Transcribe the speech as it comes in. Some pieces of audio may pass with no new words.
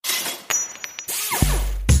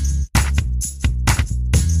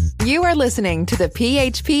You are listening to the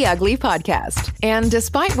PHP Ugly podcast. And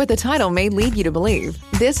despite what the title may lead you to believe,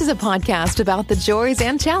 this is a podcast about the joys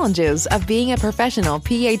and challenges of being a professional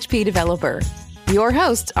PHP developer. Your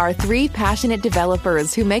hosts are three passionate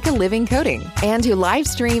developers who make a living coding and who live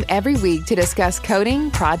stream every week to discuss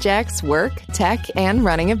coding, projects, work, tech, and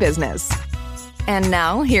running a business. And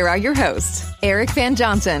now, here are your hosts, Eric Van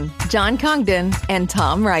Johnson, John Congdon, and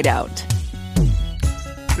Tom Rideout.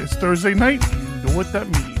 It's Thursday night, and you know what that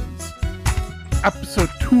means. Episode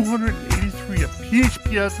 283 of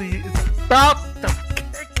PHP Ugly is about to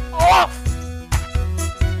kick off!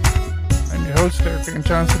 I'm your host, Eric Van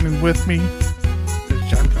Johnson, and with me is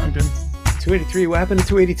John Congdon. 283, what happened to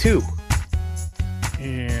 282?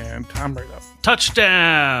 And Tom Rideout.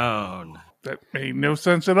 Touchdown! That made no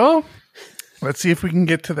sense at all. Let's see if we can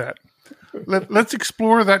get to that. Let's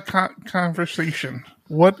explore that conversation.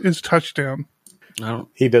 What is touchdown?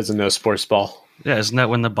 He doesn't know sports ball. Yeah, isn't that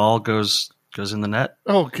when the ball goes in the net?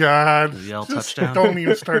 Oh, God. Yell touchdown. Don't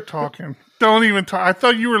even start talking. Don't even talk. I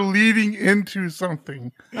thought you were leading into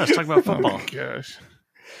something. No, let's talk about football. Oh, my gosh.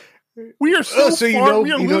 We are so so far.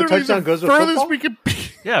 you know touchdown goes with football? We could be.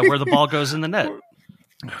 Yeah, where the ball goes in the net.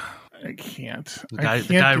 I can't. The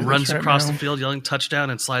guy runs across the field yelling touchdown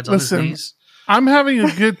and slides on his knees. I'm having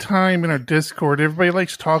a good time in our Discord. Everybody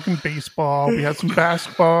likes talking baseball. We have some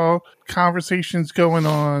basketball conversations going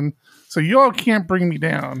on. So y'all can't bring me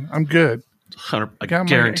down. I'm good. I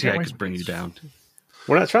guarantee I could bring you down.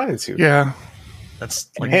 We're not trying to. Yeah.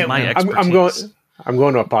 That's like my expertise. I'm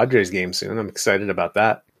going to a Padres game soon. I'm excited about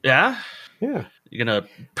that. Yeah? Yeah. You're going to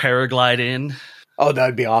paraglide in? Oh, that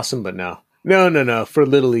would be awesome, but no. No. For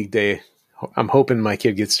Little League Day, I'm hoping my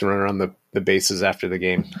kid gets to run around the bases after the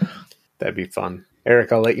game. That'd be fun.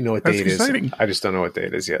 Eric, I'll let you know what day it is. I just don't know what day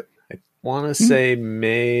it is yet. I want to say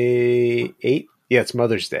May 8th. Yeah, it's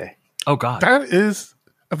Mother's Day. Oh, God. That is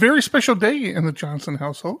a very special day in the Johnson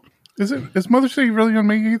household. Is it? Is Mother's Day really on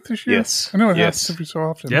May 8th this year? Yes. I know it happens every so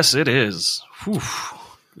often. Yes, it is. Whew.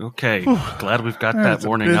 Okay. Glad we've got that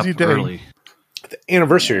morning up early. The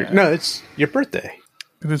anniversary. No, it's your birthday.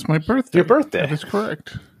 It is my birthday. Your birthday. That is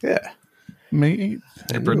correct. Yeah. May 8th.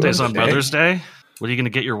 Your birthday's on Mother's Day? What are you going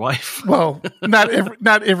to get your wife? Well,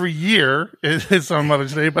 not every year it's on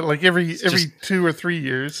Mother's Day, but like every 2 or 3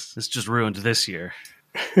 years. It's just ruined this year.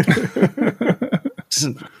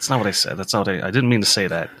 It's not what I said. That's not what I didn't mean to say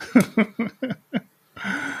that.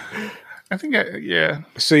 I think, yeah.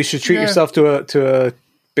 So you should treat yourself to a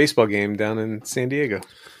baseball game down in San Diego.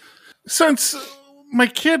 Since my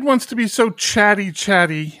kid wants to be so chatty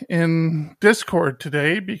in Discord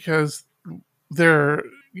today because they're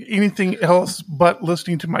anything else but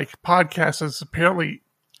listening to my podcast is apparently,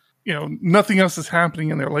 nothing else is happening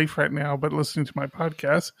in their life right now but listening to my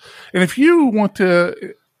podcast. And if you want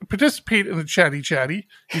to participate in the chatty,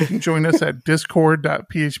 you can join us at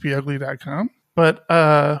discord.phpugly.com. But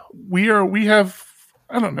we have,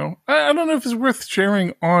 I don't know if it's worth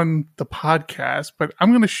sharing on the podcast, but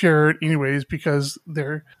I'm going to share it anyways because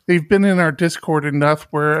they've been in our Discord enough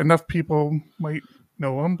where enough people might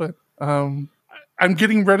know them. But I'm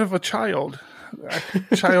getting rid of a child.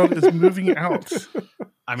 A child is moving out.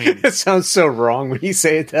 I mean, it sounds so wrong when you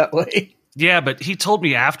say it that way. Yeah, but he told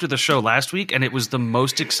me after the show last week, and it was the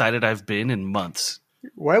most excited I've been in months.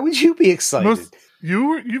 Why would you be excited?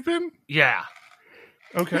 You've been? Yeah.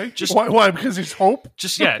 Okay. Just why? Because there's hope.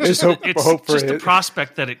 Just hope for just it. The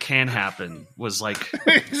prospect that it can happen was like,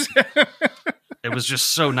 it was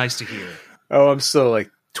just so nice to hear. Oh, I'm still like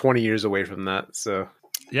 20 years away from that. So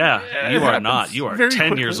yeah, you are not. You are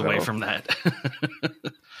 10 years away from that.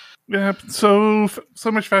 It happens so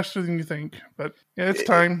much faster than you think. But yeah, it's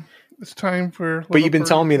time. It's time for. But you've been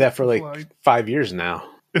telling me that for like 5 years now.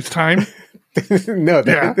 It's time. No,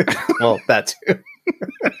 well, that too.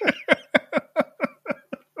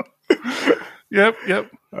 Yep.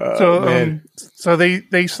 So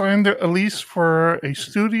they signed a lease for a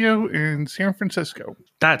studio in San Francisco.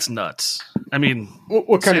 That's nuts. I mean,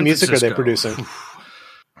 what kind of music are they producing?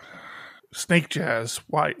 Snake jazz.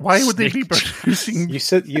 Why would they be producing? You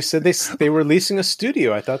said they were leasing a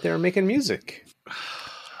studio. I thought they were making music.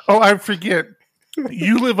 Oh, I forget.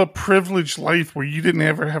 You live a privileged life where you didn't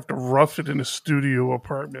ever have to rough it in a studio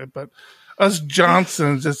apartment, but us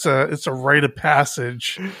Johnsons, it's a rite of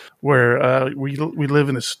passage where we live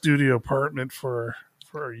in a studio apartment for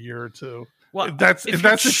a year or two. Well, that's if you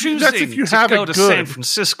have go it to good. San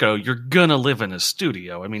Francisco, you're gonna live in a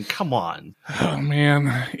studio. I mean, come on. Oh man,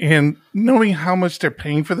 and knowing how much they're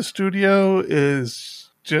paying for the studio is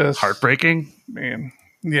just heartbreaking. Man,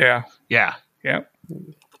 yeah. Yeah.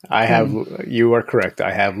 I have. You are correct.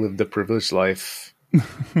 I have lived a privileged life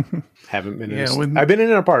Haven't been I've been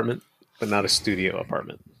in an apartment, but not a studio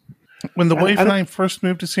apartment. When the wife and I first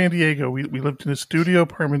moved to San Diego, we lived in a studio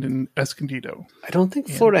apartment in Escondido. I don't think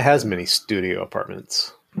Florida has many studio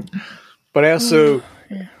apartments. But I also,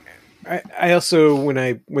 when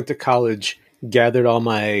I went to college, gathered all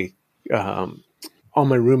my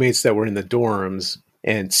roommates that were in the dorms,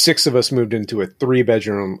 and 6 of us moved into a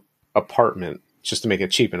 3-bedroom apartment just to make it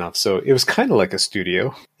cheap enough. So it was kind of like a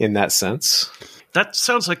studio in that sense. That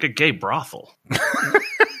sounds like a gay brothel.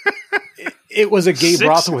 It was a gay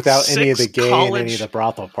brothel without any of the gay and any of the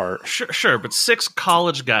brothel part. Sure, but 6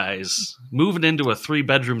 college guys moving into a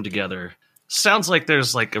 3-bedroom together sounds like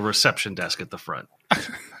there's like a reception desk at the front.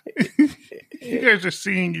 You guys are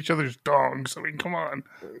seeing each other's dogs. I mean, come on.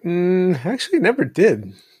 Actually, never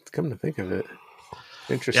did. Come to think of it.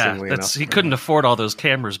 Interestingly enough. He couldn't afford all those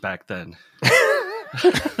cameras back then.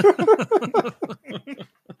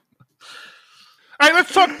 All right,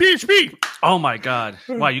 let's talk PHP. Oh my God.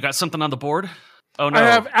 Wow, you got something on the board? Oh no. I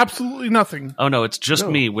have absolutely nothing. Oh no, it's just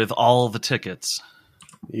me with all the tickets.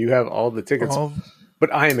 You have all the tickets.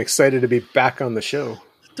 But I am excited to be back on the show.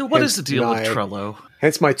 Dude, what is the deal with Trello?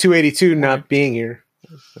 Hence my 282 not being here.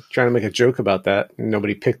 I'm trying to make a joke about that. And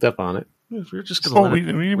nobody picked up on it. We're just going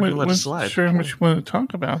to let it slide. Sure how much you want to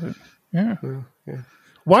talk about it. Yeah.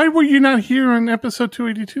 Why were you not here on episode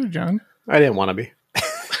 282, John? I didn't want to be.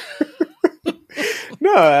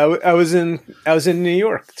 No, I was in New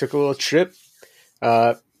York. Took a little trip.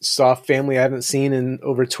 Saw family I haven't seen in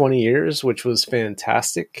over 20 years, which was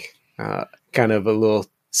fantastic. Kind of a little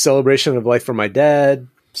celebration of life for my dad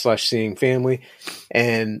 / seeing family.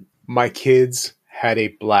 And my kids had a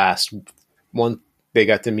blast. They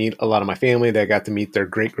got to meet a lot of my family. They got to meet their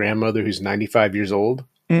great-grandmother, who's 95 years old.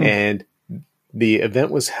 And the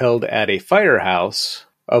event was held at a firehouse,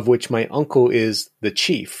 of which my uncle is the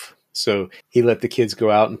chief. So he let the kids go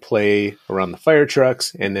out and play around the fire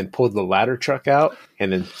trucks and then pulled the ladder truck out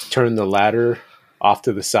and then turned the ladder off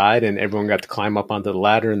to the side, and everyone got to climb up onto the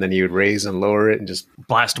ladder, and then he would raise and lower it and just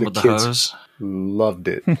blast them with the hose. Loved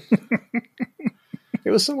it.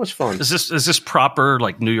 It was so much fun. Is this proper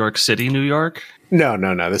like New York City, New York? No.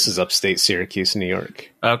 This is upstate Syracuse, New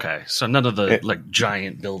York. Okay, so none of the like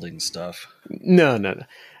giant building stuff. No.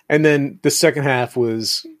 And then the second half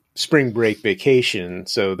was spring break vacation.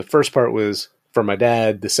 So the first part was for my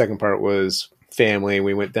dad. The second part was family.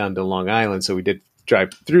 We went down to Long Island, so we did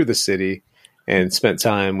drive through the city and spent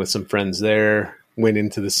time with some friends there. Went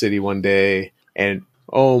into the city one day, and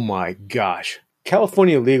oh my gosh,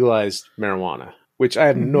 California legalized marijuana, which I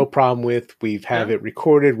have no problem with. We have it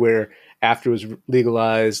recorded where after it was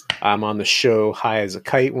legalized, I'm on the show high as a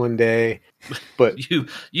kite one day. But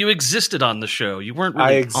you existed on the show. You weren't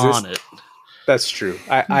really on it. That's true.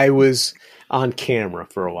 I was on camera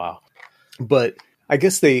for a while. But I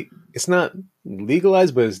guess it's not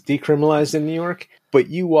legalized, but it's decriminalized in New York. But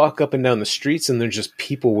you walk up and down the streets, and there's just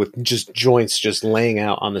people with just joints just laying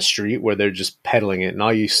out on the street where they're just peddling it, and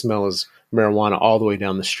all you smell is marijuana all the way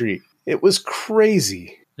down the street. It was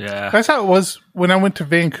crazy. Yeah. That's how it was when I went to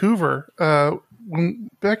Vancouver. When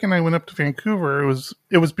Beck and I went up to Vancouver,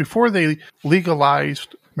 it was before they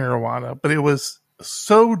legalized marijuana, but it was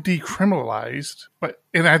so decriminalized.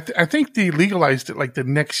 And I think they legalized it like the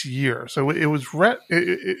next year. So it was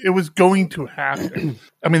it was going to happen.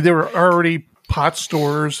 I mean, there were already pot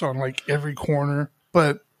stores on like every corner,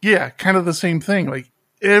 but yeah, kind of the same thing. Like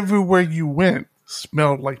everywhere you went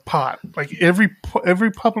smelled like pot. Like every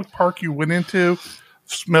public park you went into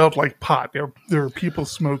smelled like pot. There were people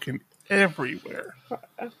smoking everywhere.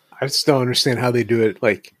 I just don't understand how they do it.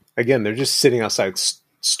 Like, again, they're just sitting outside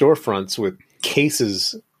storefronts with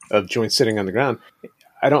cases of joints sitting on the ground.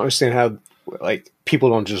 I don't understand how like people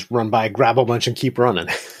don't just run by, grab a bunch, and keep running.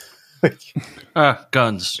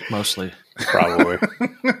 Guns mostly. Probably.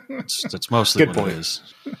 That's mostly Good what point. it is.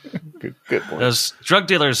 Good point. As drug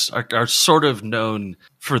dealers are sort of known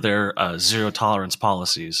for their zero tolerance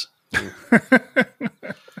policies,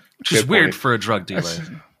 which is weird for a drug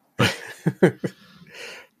dealer.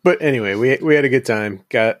 But anyway, we had a good time.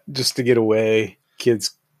 Got just to get away.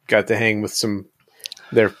 Kids got to hang with some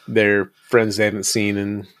their friends they haven't seen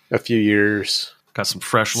in a few years. Got some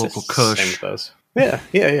fresh local kush.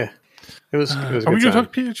 Yeah. It was Are we going to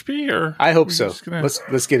talk PHP or? I hope so.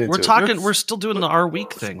 Let's get into it. We're still doing our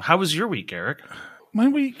week thing. How was your week, Eric? My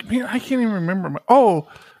week, man, I can't even remember.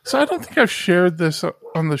 So I don't think I've shared this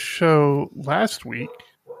on the show last week.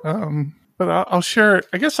 But I'll share it.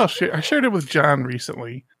 I guess I shared it with John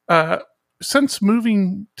recently. Since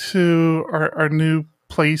moving to our new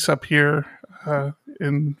place up here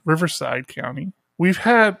in Riverside County, we've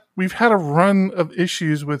had a run of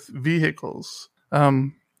issues with vehicles.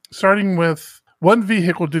 Starting with one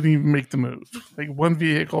vehicle didn't even make the move. Like one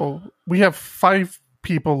vehicle, we have 5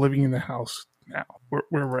 people living in the house now where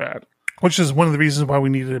we're at, which is one of the reasons why we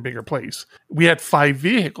needed a bigger place. We had 5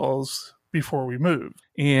 vehicles before we moved.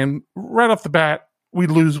 And right off the bat, we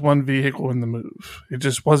lose one vehicle in the move. It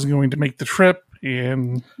just wasn't going to make the trip,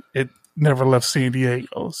 and it never left San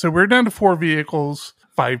Diego. So we're down to 4 vehicles,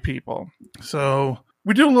 5 people. So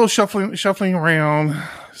we do a little shuffling around.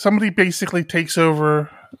 Somebody basically takes over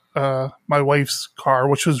my wife's car,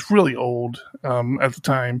 which was really old at the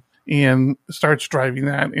time, and starts driving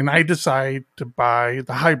that. And I decide to buy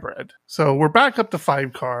the hybrid. So we're back up to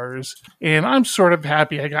 5 cars, and I'm sort of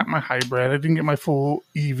happy I got my hybrid. I didn't get my full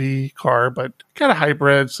EV car, but got a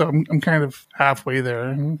hybrid, so I'm kind of halfway there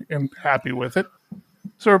and happy with it.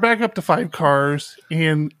 So we're back up to 5 cars,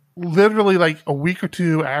 and literally like a week or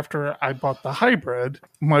 2 after I bought the hybrid,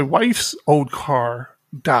 my wife's old car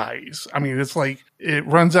dies. I mean, it's like it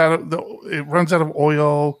runs out of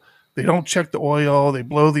oil. They don't check the oil. They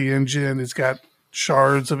blow the engine. It's got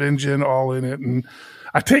shards of engine all in it. And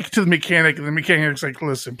I take it to the mechanic, and the mechanic's like,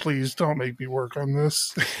 listen, please don't make me work on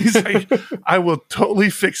this. He's like, I will totally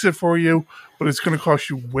fix it for you, but it's going to cost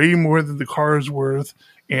you way more than the car is worth.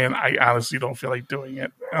 And I honestly don't feel like doing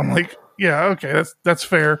it. I'm like, yeah, okay, that's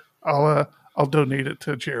fair. I'll donate it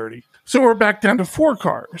to charity. So we're back down to 4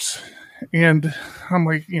 cars. And I'm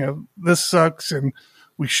like, this sucks. And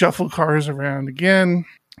we shuffle cars around again.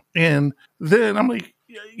 And then I'm like,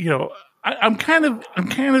 I'm kind of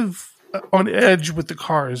on edge with the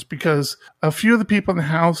cars because a few of the people in the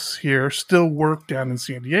house here still work down in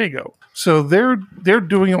San Diego. So they're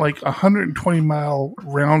doing like 120-mile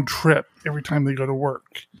round trip every time they go to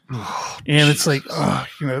work. Oh, and it's like,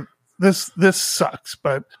 this sucks,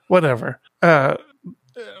 but whatever.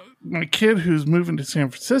 My kid who's moving to San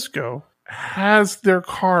Francisco has their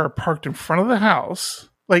car parked in front of the house.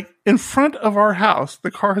 Like in front of our house,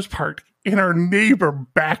 the car is parked, and our neighbor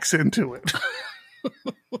backs into it.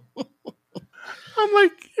 I'm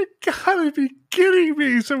like, you gotta be kidding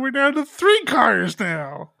me. So we're down to 3 cars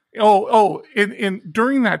now. And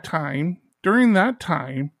during that time,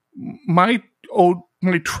 my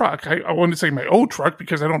truck, I want to say my old truck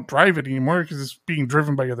because I don't drive it anymore because it's being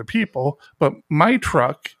driven by other people. But my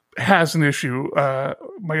truck has an issue.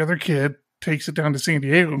 My other kid takes it down to San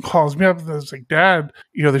Diego and calls me up and is like, Dad,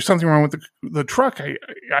 there's something wrong with the truck.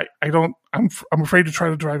 I'm afraid to try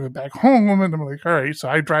to drive it back home. And I'm like, all right. So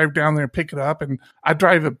I drive down there and pick it up, and I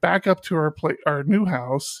drive it back up to our new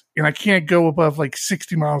house, and I can't go above like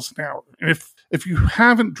 60 miles an hour. And if you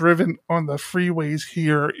haven't driven on the freeways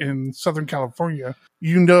here in Southern California,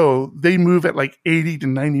 they move at like 80 to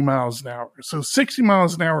 90 miles an hour. So 60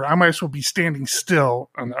 miles an hour, I might as well be standing still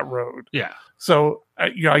on that road. Yeah. So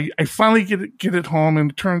I finally get it home,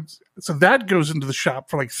 and so that goes into the shop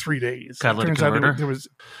for like 3 days. Catalytic converter? There was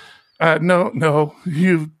no.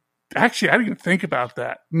 I didn't even think about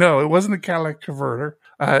that. No, it wasn't a catalytic converter.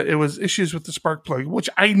 It was issues with the spark plug, which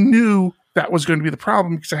I knew that was going to be the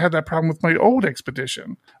problem because I had that problem with my old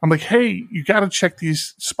Expedition. I'm like, hey, you got to check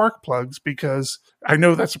these spark plugs because I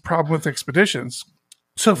know that's a problem with Expeditions.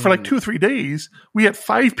 So for like 2 or 3 days, we had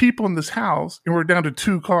 5 people in this house, and we're down to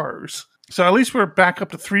 2 cars. So at least we're back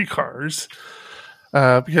up to 3 cars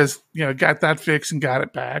because, got that fixed and got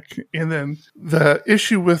it back. And then the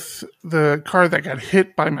issue with the car that got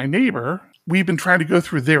hit by my neighbor, we've been trying to go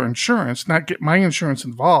through their insurance, not get my insurance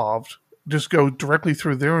involved, just go directly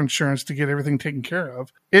through their insurance to get everything taken care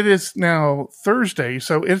of. It is now Thursday,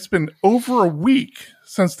 so it's been over a week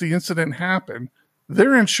since the incident happened.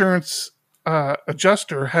 Their insurance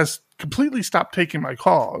adjuster has completely stopped taking my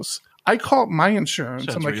calls. I called my insurance.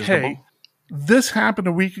 I'm like, hey, this happened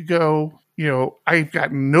a week ago. I've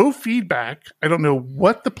got no feedback. I don't know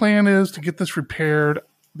what the plan is to get this repaired.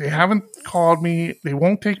 They haven't called me. They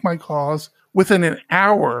won't take my calls. Within an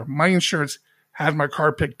hour, my insurance had my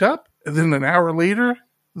car picked up. And then an hour later,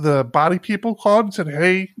 the body people called and said,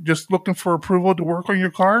 hey, just looking for approval to work on your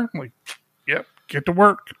car. I'm like, yep, get to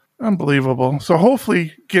work. Unbelievable. So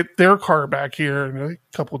hopefully get their car back here in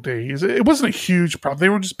a couple of days. It wasn't a huge problem. They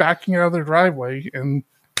were just backing out of their driveway and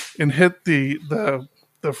hit the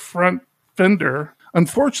front fender.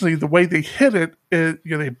 Unfortunately, the way they hit it,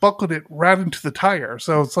 they buckled it right into the tire.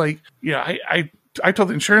 So it's like, I told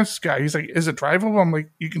the insurance guy, he's like, is it drivable? I'm like,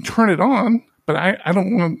 you can turn it on, but I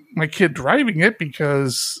don't want my kid driving it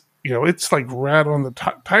because, it's like right on the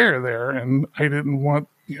tire there. And I didn't want,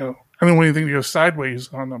 I didn't want anything to go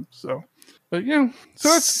sideways on them. So, but so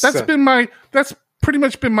that's pretty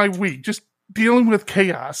much been my week. Just dealing with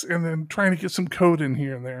chaos and then trying to get some code in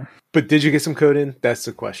here and there. But did you get some code in? That's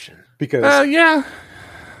the question. Because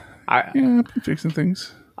I've been fixing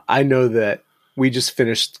things. I know that we just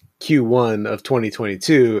finished Q1 of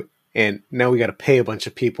 2022, and now we got to pay a bunch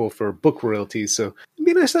of people for book royalties. So it'd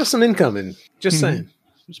be nice to have some income. And just saying,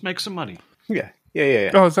 just make some money. Yeah.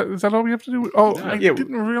 Oh, is that all we have to do? Oh, I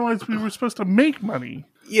didn't realize we were supposed to make money.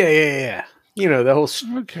 Yeah. You know, the whole...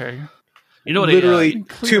 Okay. You know what? Literally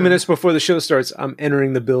 2 minutes before the show starts, I'm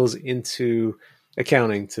entering the bills into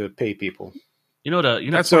accounting to pay people.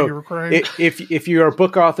 That's what you're crying. If you're a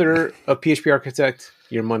book author, a PHP architect,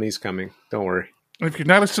 your money's coming. Don't worry. If you're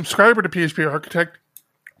not a subscriber to PHP Architect,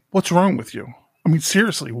 what's wrong with you? I mean,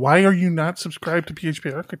 seriously, why are you not subscribed to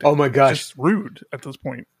PHP Architect? Oh my gosh. It's just rude at this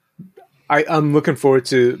point. I'm looking forward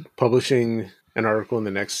to publishing an article in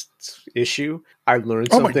the next issue. I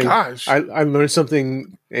learned something. Oh my gosh. I learned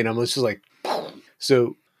something, and I'm just like...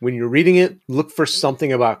 So when you're reading it, look for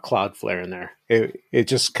something about Cloudflare in there. It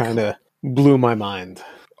just kind of blew my mind.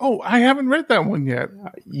 Oh, I haven't read that one yet.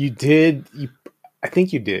 You did. I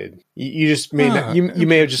think you did. You just may not. You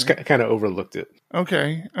may have just kind of overlooked it.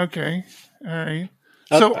 Okay. All right.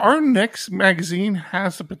 So our next magazine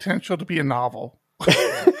has the potential to be a novel.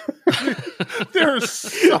 There are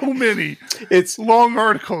so many. It's long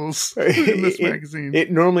articles in this magazine.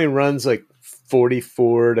 It normally runs like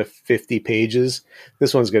 44 to 50 pages.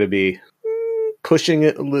 This one's going to be pushing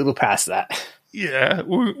it a little past that. Yeah,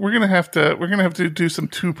 we're gonna have to do some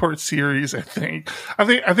 2-part series. I think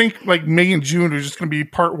like May and June are just gonna be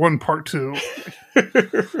part 1, part 2.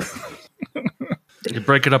 You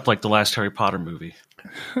break it up like the last Harry Potter movie.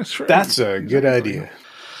 That's right. That's a good idea.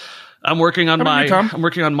 I'm working on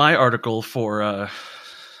my article for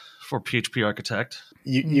PHP Architect.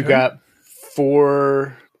 You got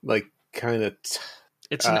 4 like kind of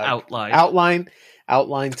it's an outline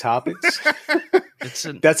topics.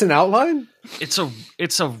 That's an outline? It's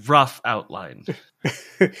a rough outline.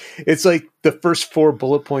 It's like the first 4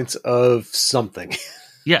 bullet points of something.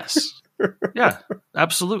 Yes. Yeah,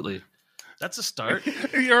 absolutely. That's a start.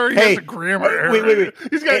 He already has a grammar error. Wait.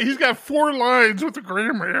 He's got 4 lines with a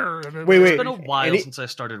grammar error in it. It's been a while since I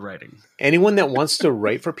started writing. Anyone that wants to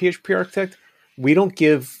write for PHP Architect, we don't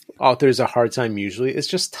give authors a hard time usually. It's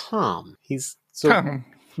just Tom. Tom.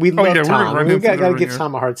 We love Tom. We got to give here.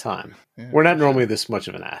 Tom a hard time. Yeah, we're not normally this much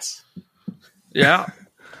of an ass. Yeah.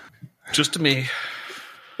 Just to me.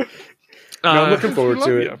 I'm looking forward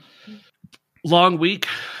to it. Long week.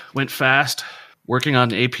 Went fast. Working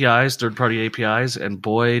on APIs, third-party APIs, and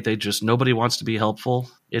boy, nobody wants to be helpful.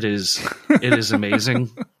 It is amazing.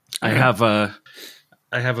 I have a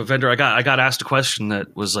vendor. I got asked a question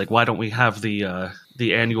that was like, why don't we have the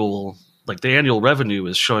annual revenue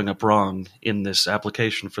is showing up wrong in this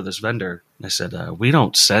application for this vendor? And I said, we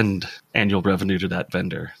don't send annual revenue to that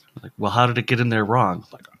vendor. I'm like, well, how did it get in there wrong?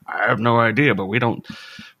 I'm like, I have no idea, but we don't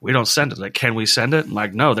send it. Like, can we send it? I'm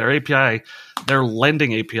like, no, their API, their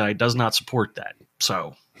lending API does not support that.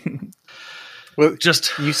 So, well,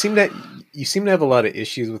 you seem to have a lot of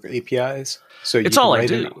issues with APIs. So it's all I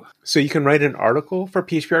do. So you can write an article for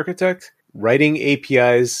PHP Architect, writing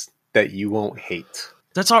APIs that you won't hate.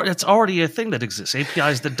 That's already a thing that exists.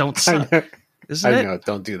 APIs that don't suck. I know.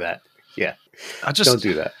 Don't do that. Yeah. Don't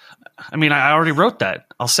do that. I mean, I already wrote that.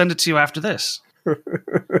 I'll send it to you after this.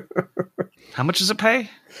 How much does it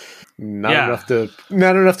pay? Not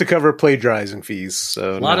enough to cover plagiarizing fees.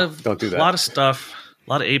 So don't do that. A lot of stuff. A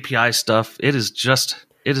lot of API stuff. It is just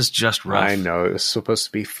rough. I know. It was supposed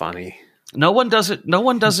to be funny. No one does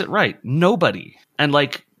it right. Nobody. And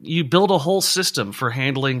like, you build a whole system for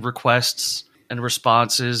handling requests and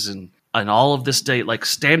responses and all of this data, like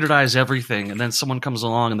standardize everything, and then someone comes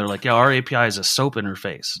along and they're like, yeah, our API is a SOAP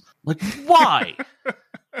interface. Like, why?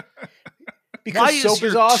 Because SOAP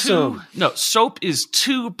is awesome. SOAP is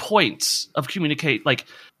 2 points of communicate. Like,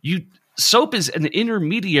 SOAP is an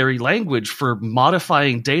intermediary language for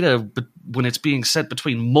modifying data when it's being sent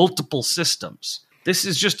between multiple systems. This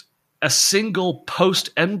is just a single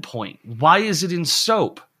post endpoint. Why is it in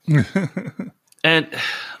SOAP? And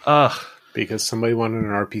because somebody wanted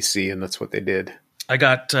an RPC, and that's what they did. I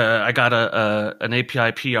got an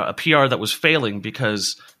API PR, a PR that was failing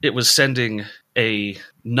because it was sending a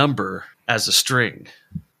number as a string,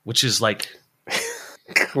 which is like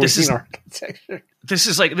this is architecture. This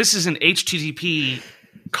is an HTTP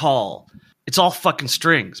call. It's all fucking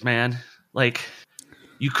strings, man. Like,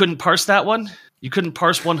 you couldn't parse that one. You couldn't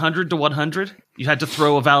parse 100 to 100. You had to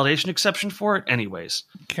throw a validation exception for it. Anyways,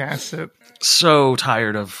 cast it. So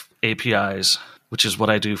tired of APIs, which is what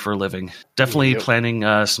I do for a living. Definitely planning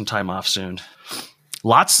some time off soon.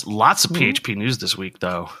 Lots of PHP news this week,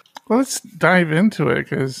 though. Well, let's dive into it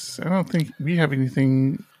because I don't think we have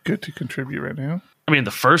anything good to contribute right now. I mean,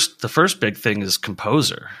 the first big thing is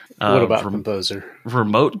Composer. What about Composer?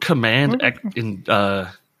 Remote command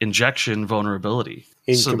injection vulnerability.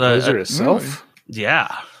 In Composer itself? Really?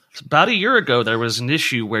 Yeah. About a year ago, there was an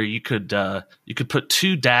issue where you could put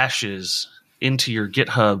 2 dashes into your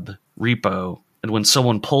GitHub repo, and when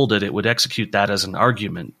someone pulled it, it would execute that as an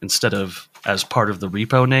argument instead of as part of the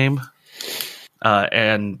repo name.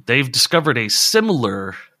 And they've discovered a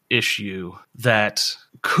similar issue that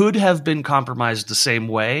could have been compromised the same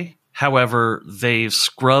way. However, they've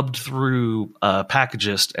scrubbed through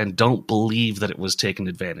Packagist and don't believe that it was taken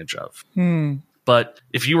advantage of. But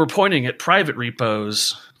if you were pointing at private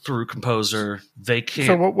repos through Composer, they can't.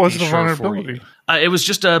 So what was the vulnerability? It was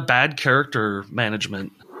just a bad character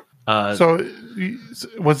management. So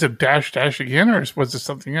was it dash again, or was it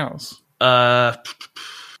something else?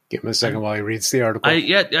 Give him a second while he reads the article.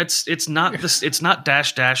 It's not this. It's not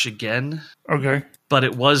dash again. Okay. But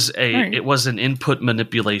it was an input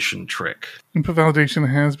manipulation trick. Input validation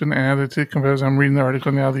has been added to Composer. I'm reading the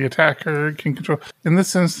article now. The attacker can control. In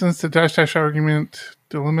this instance, the dash argument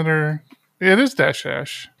delimiter. It is dash.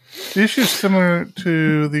 The issue is similar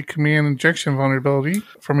to the command injection vulnerability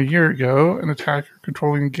from a year ago. An attacker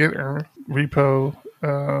controlling Git or repo.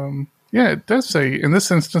 It does say, in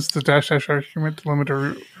this instance, the dash argument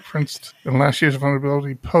delimiter referenced in last year's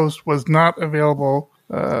vulnerability post was not available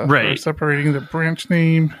for separating the branch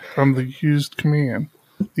name from the used command.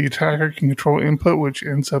 The attacker can control input, which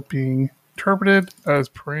ends up being interpreted as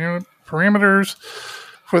parameters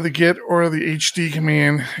for the get or the HD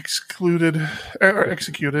command executed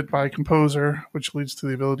by Composer, which leads to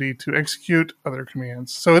the ability to execute other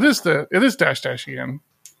commands. So it is dash again.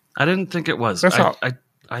 I didn't think it was. That's how I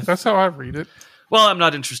read it. Well, I'm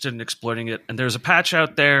not interested in exploiting it, and there's a patch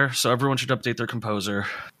out there, so everyone should update their Composer.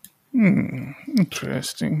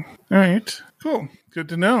 Interesting. All right, cool. Good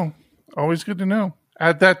to know. Always good to know.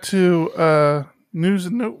 Add that to news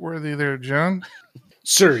and noteworthy there, John.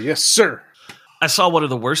 Sir, yes, sir. I saw one of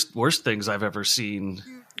the worst things I've ever seen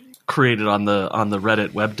created on the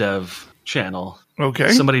Reddit web dev channel.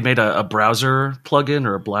 Okay. Somebody made a browser plugin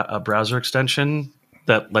or a browser extension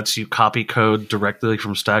that lets you copy code directly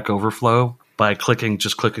from Stack Overflow by clicking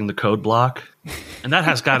the code block. And that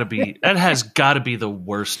has got to be the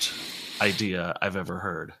worst idea I've ever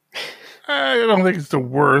heard. I don't think it's the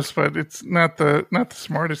worst, but it's not the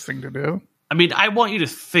smartest thing to do. I mean, I want you to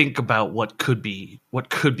think about what could be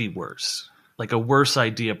worse. Like a worse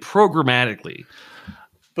idea programmatically.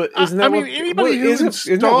 But isn't that anybody who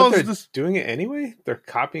installs this doing it anyway? They're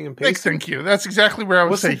copying and pasting. Thank you. That's exactly where I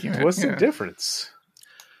was taking it. What's the difference?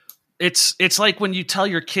 It's like when you tell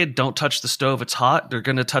your kid don't touch the stove, it's hot, they're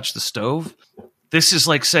going to touch the stove. This is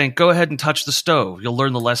like saying go ahead and touch the stove. You'll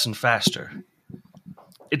learn the lesson faster.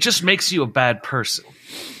 It just makes you a bad person.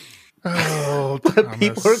 Oh, but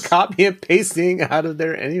people are copying and pasting out of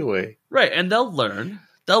there anyway. Right, and they'll learn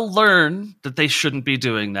that they shouldn't be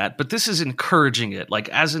doing that, but this is encouraging it, like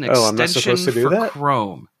as an extension for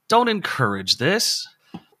Chrome. Don't encourage this.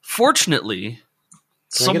 Fortunately,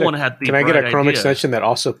 someone had the Can I get a Chrome idea. extension that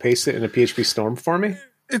also pastes it in a PHP Storm for me?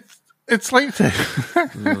 It's like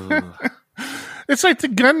it's like the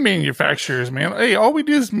gun manufacturers, man. Hey, all we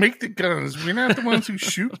do is make the guns. We're not the ones who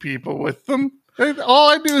shoot people with them. All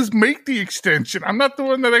I do is make the extension. I'm not the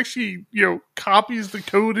one that actually, copies the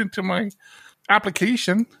code into my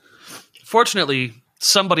application. Fortunately,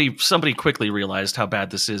 somebody quickly realized how bad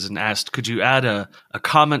this is and asked, could you add a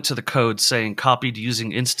comment to the code saying copied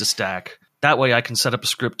using InstaStack? That way I can set up a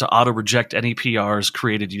script to auto-reject any PRs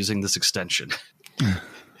created using this extension.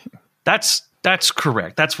 That's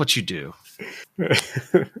correct. That's what you do.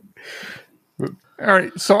 All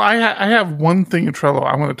right. So I have one thing in Trello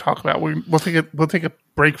I want to talk about. We'll take a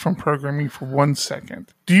break from programming for 1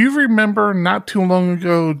 second. Do you remember not too long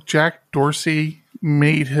ago, Jack Dorsey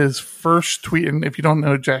made his first tweet? And if you don't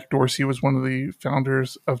know, Jack Dorsey was one of the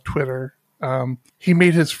founders of Twitter. He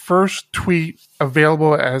made his first tweet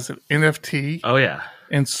available as an NFT. Oh, yeah.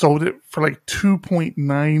 And sold it for like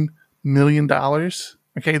 $2.9 million.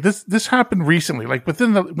 Okay, this happened recently, like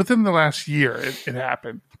within the last year, it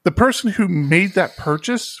happened. The person who made that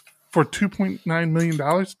purchase for $2.9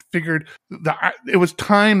 million figured it was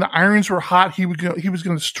time. The irons were hot. He was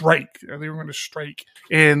going to strike. They were going to strike,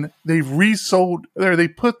 and they resold. They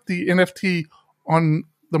put the NFT on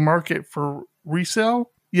the market for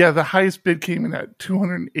resale. Yeah, the highest bid came in at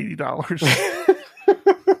 $280.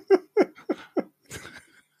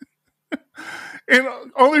 And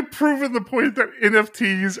only proving the point that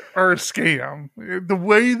NFTs are a scam. The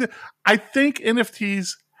way that I think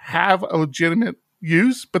NFTs have a legitimate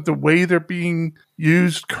use, but the way they're being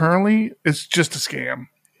used currently is just a scam.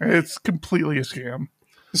 It's completely a scam.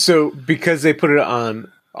 So because they put it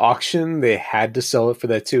on auction, they had to sell it for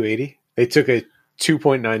that $280? They took a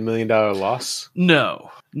 $2.9 million loss? No,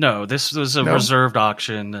 this was a reserved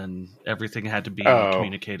auction and everything had to be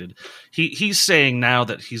communicated. He's saying now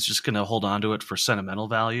that he's just going to hold on to it for sentimental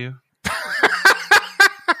value.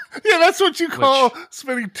 Yeah, that's what you call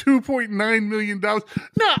spending $2.9 million.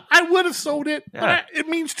 No, I would have sold it, but it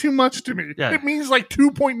means too much to me. Yeah. It means like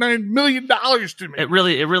 $2.9 million to me. It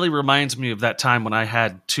really reminds me of that time when I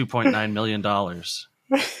had $2.9 million.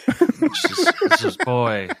 Which is,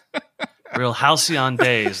 boy, real halcyon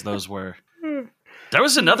days those were. There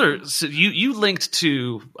was another. So you linked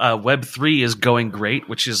to Web3 is going great,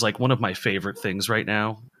 which is like one of my favorite things right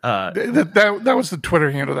now. That was the Twitter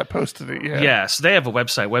handle that posted it. Yeah. So they have a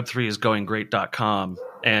website, web3isgoinggreat.com,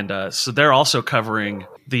 and so they're also covering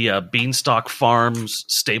the Beanstalk Farms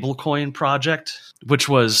stablecoin project, which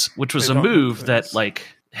was a move that like,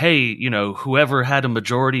 hey, whoever had a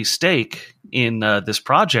majority stake in this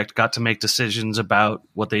project got to make decisions about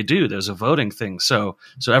what they do. There's a voting thing. So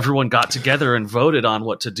everyone got together and voted on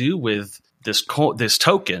what to do with this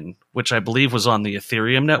token, which I believe was on the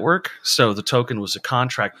Ethereum network. So the token was a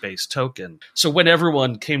contract-based token. So when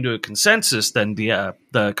everyone came to a consensus, then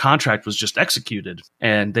the contract was just executed,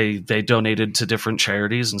 and they donated to different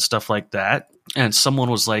charities and stuff like that. And someone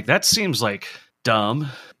was like, that seems like dumb.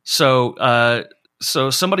 So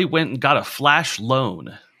somebody went and got a flash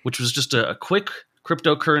loan, which was just a quick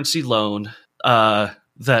cryptocurrency loan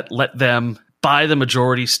that let them buy the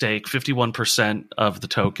majority stake, 51% of the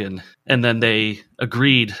token, and then they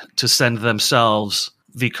agreed to send themselves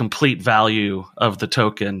the complete value of the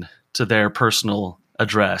token to their personal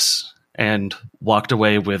address and walked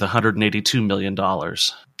away with $182 million.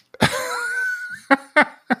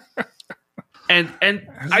 And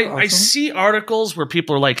I see articles where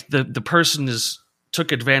people are like, the person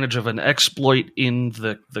took advantage of an exploit in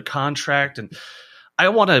the contract, and I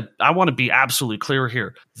want to be absolutely clear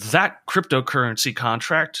here. That cryptocurrency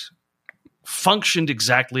contract functioned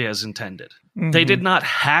exactly as intended. Mm-hmm. They did not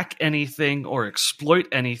hack anything or exploit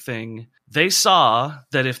anything. They saw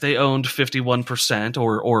that if they owned 51%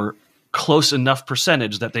 or close enough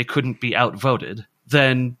percentage that they couldn't be outvoted,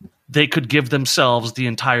 then they could give themselves the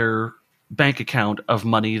entire bank account of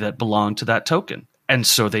money that belonged to that token. And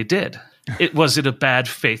so they did. Was it a bad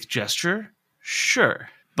faith gesture? Sure.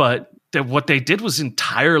 But what they did was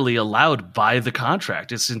entirely allowed by the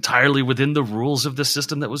contract. It's entirely within the rules of the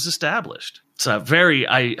system that was established. It's this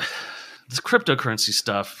cryptocurrency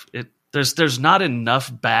stuff, there's not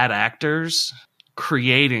enough bad actors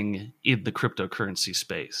creating in the cryptocurrency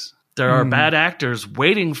space. There are bad actors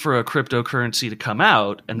waiting for a cryptocurrency to come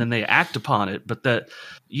out, and then they act upon it. But that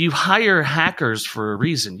you hire hackers for a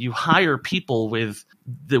reason. You hire people with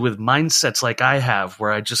mindsets like I have,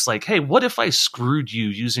 where I just like, hey, what if I screwed you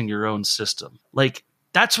using your own system? Like,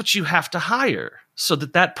 that's what you have to hire, so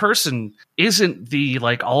that person isn't the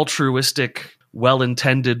like altruistic,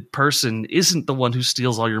 well-intended person, isn't the one who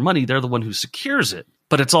steals all your money. They're the one who secures it.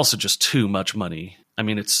 But it's also just too much money. I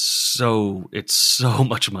mean, it's so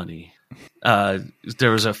much money.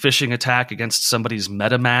 There was a phishing attack against somebody's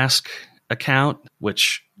MetaMask account,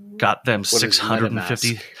 which got them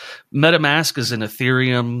 $650. MetaMask is an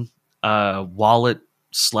Ethereum wallet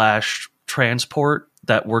 / transport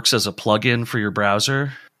that works as a plugin for your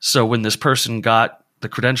browser. So when this person got the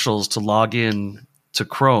credentials to log in to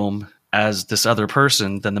Chrome as this other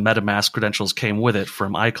person, then the MetaMask credentials came with it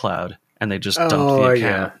from iCloud, and they just dumped the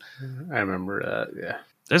account. Yeah. I remember that, yeah.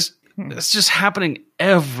 It's just happening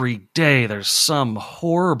every day. There's some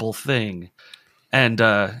horrible thing. And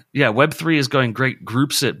Web3 is going great,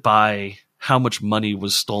 groups it by how much money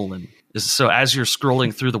was stolen. So as you're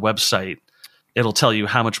scrolling through the website, it'll tell you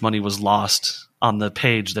how much money was lost on the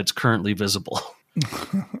page that's currently visible.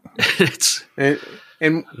 And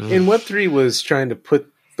Web3 was trying to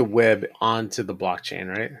put the web onto the blockchain,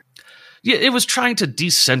 right? Yeah, it was trying to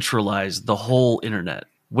decentralize the whole internet,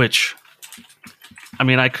 which, I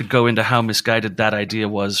mean, I could go into how misguided that idea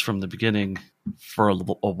was from the beginning for a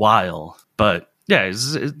while. But yeah,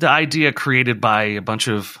 it's the idea created by a bunch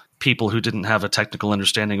of people who didn't have a technical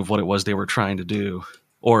understanding of what it was they were trying to do,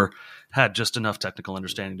 or had just enough technical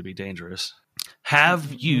understanding to be dangerous.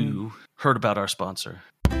 Have you heard about our sponsor?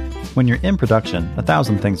 When you're in production,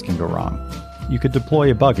 1,000 things can go wrong. You could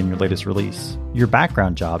deploy a bug in your latest release. Your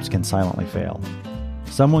background jobs can silently fail.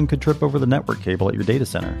 Someone could trip over the network cable at your data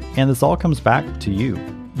center. And this all comes back to you.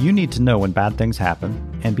 You need to know when bad things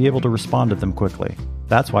happen and be able to respond to them quickly.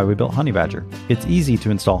 That's why we built Honeybadger. It's easy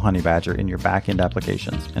to install Honeybadger in your back-end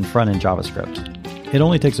applications and front-end JavaScript. It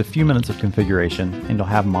only takes a few minutes of configuration and you'll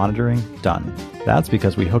have monitoring done. That's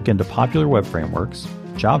because we hook into popular web frameworks,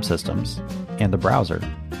 job systems, and the browser,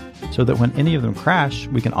 so that when any of them crash,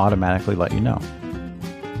 we can automatically let you know.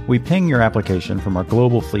 We ping your application from our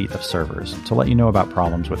global fleet of servers to let you know about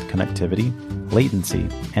problems with connectivity, latency,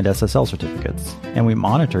 and SSL certificates, and we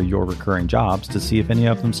monitor your recurring jobs to see if any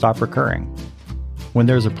of them stop recurring. When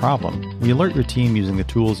there's a problem, we alert your team using the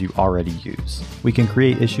tools you already use. We can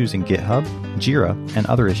create issues in GitHub, Jira, and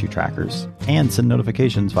other issue trackers, and send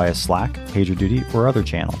notifications via Slack, PagerDuty, or other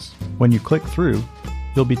channels. When you click through,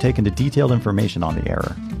 you'll be taken to detailed information on the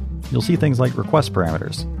error. You'll see things like request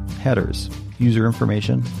parameters, headers, user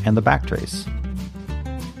information, and the backtrace.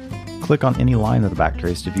 Click on any line of the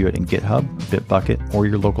backtrace to view it in GitHub, Bitbucket, or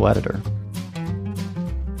your local editor.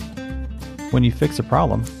 When you fix a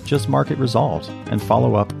problem, just mark it resolved and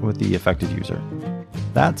follow up with the affected user.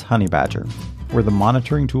 That's Honeybadger. We're the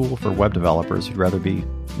monitoring tool for web developers who'd rather be,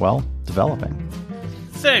 well, developing.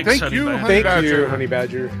 Thank you,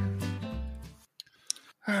 Honeybadger.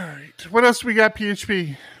 All right. What else do we got,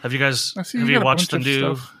 PHP? Have you watched the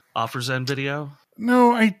new Offers End video?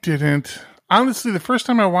 No, I didn't. Honestly, the first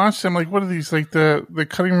time I watched them, like, what are these, like the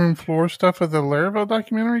cutting room floor stuff of the Laravel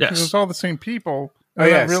documentary? Because it was all the same people. Oh,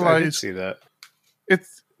 yes, I did see that.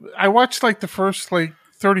 I watched, like, the first,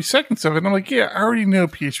 30 seconds of it, and I'm like, yeah, I already know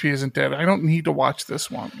PHP isn't dead. I don't need to watch this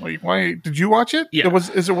one. Like, why? Did you watch it? Yeah.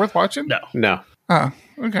 Is it worth watching? No. Oh,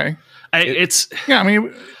 okay.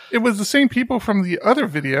 It was the same people from the other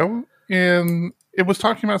video, and it was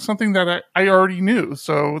talking about something that I already knew.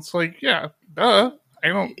 So it's like, yeah, duh. I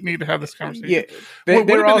don't need to have this conversation. Yeah, what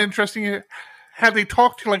would have been interesting had they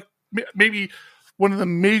talked to maybe one of the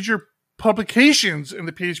major publications in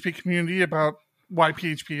the PHP community about why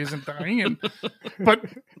PHP isn't dying, but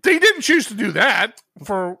they didn't choose to do that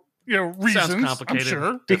for reasons. Sounds complicated. I'm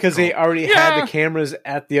sure because they already had the cameras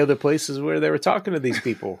at the other places where they were talking to these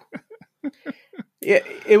people.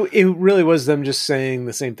 It really was them just saying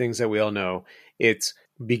the same things that we all know. It's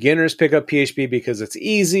beginners pick up PHP because it's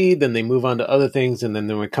easy, then they move on to other things, and then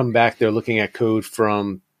when we come back, they're looking at code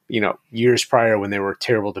from years prior when they were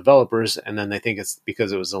terrible developers, and then they think it's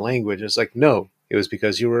because it was a language. It's like, no, it was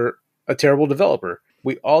because you were a terrible developer.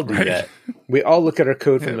 We all do that. We all look at our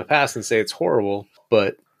code from the past and say it's horrible,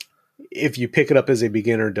 but if you pick it up as a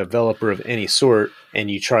beginner developer of any sort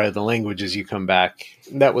and you try the languages, you come back.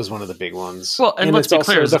 That was one of the big ones. Well, and let's it's be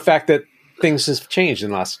also clear, the fact that things have changed in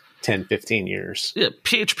the last 10, 15 years. Yeah,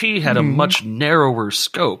 PHP had a much narrower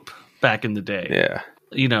scope back in the day.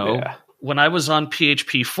 Yeah. When I was on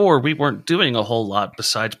PHP 4, we weren't doing a whole lot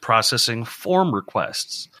besides processing form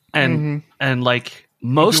requests. And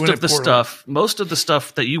most of the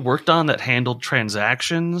stuff that you worked on that handled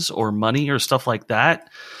transactions or money or stuff like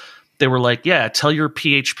that, they were like, yeah, tell your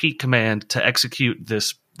PHP command to execute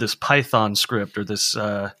this Python script or this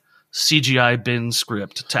CGI bin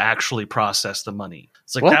script to actually process the money.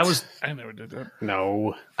 It's like, I never did that.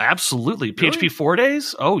 No. Absolutely. Really? PHP 4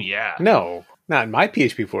 days? Oh, yeah. No, not in my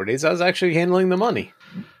PHP 4 days. I was actually handling the money.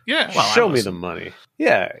 Yeah. Well, show me the money.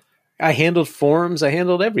 Yeah. I handled forms. I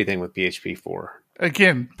handled everything with PHP 4.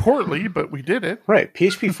 Again, poorly, but we did it. Right.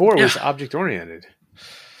 PHP 4 was object-oriented.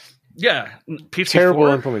 Yeah. PHP Terrible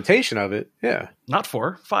 4? implementation of it. Yeah. Not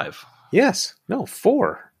 4, 5. Yes. No,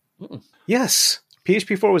 4. Mm-mm. Yes.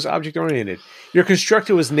 PHP 4 was object-oriented. Your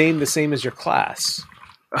constructor was named the same as your class.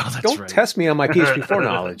 Oh, that's Don't test me on my PHP 4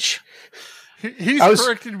 knowledge. He's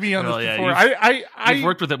corrected me on this before. You've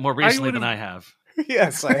worked with it more recently than I have.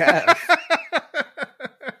 Yes, I have.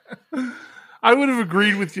 I would have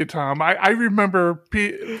agreed with you, Tom. I remember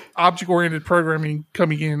object-oriented programming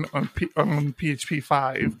coming in on PHP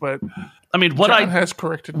 5, but I mean, John has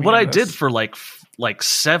corrected me. What I did for like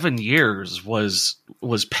 7 years was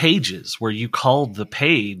pages, where you called the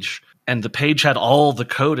page and the page had all the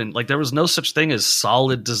code, and there was no such thing as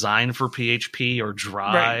solid design for PHP or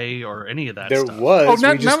dry or any of that stuff. There was.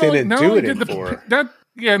 We just didn't do it in 4. Not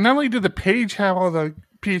only did the page have all the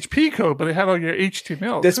PHP code, but it had all your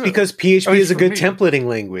HTML. That's because PHP is a good templating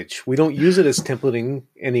language. We don't use it as templating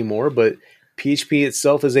anymore, but PHP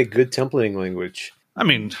itself is a good templating language. I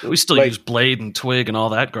mean, we still use Blade and Twig and all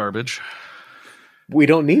that garbage. We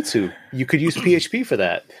don't need to. You could use PHP for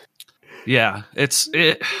that. Yeah,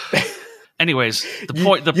 Anyways,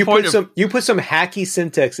 you put some hacky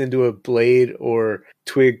syntax into a Blade or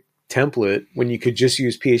Twig template when you could just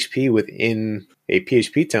use PHP within a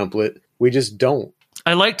PHP template. We just don't.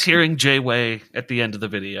 I liked hearing Jay Way at the end of the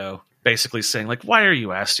video basically saying, why are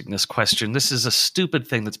you asking this question? This is a stupid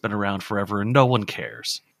thing that's been around forever and no one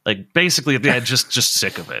cares. Basically at the end, just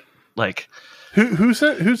sick of it. Who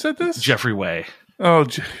said this? Jeffrey Way. Oh,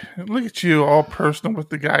 look at you, all personal with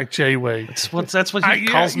the guy J-Way. That's what he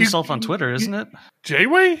calls himself on Twitter, isn't it?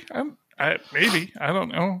 J-Way? Maybe. I don't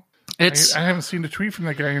know. I haven't seen a tweet from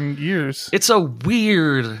that guy in years. It's a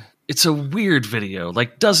weird video.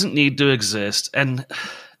 Like, doesn't need to exist. And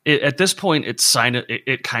at this point,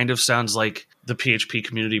 it kind of sounds like the PHP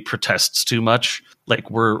community protests too much.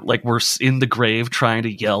 Like we're in the grave trying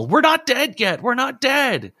to yell, "We're not dead yet. We're not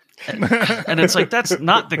dead." And it's like, that's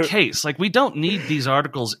not the case. Like, we don't need these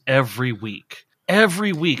articles every week.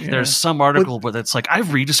 Every week there's some article where it's like,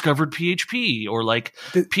 I've rediscovered PHP, or like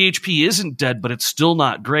PHP isn't dead, but it's still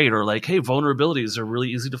not great, or like, hey, vulnerabilities are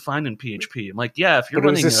really easy to find in PHP. I'm like, yeah, if you're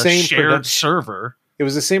running a shared server. It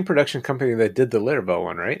was the same production company that did the Laravel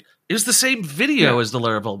one, right? It was the same video as the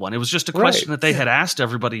Laravel one. It was just a question that they had asked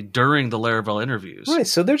everybody during the Laravel interviews. Right,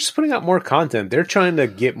 so they're just putting out more content. They're trying to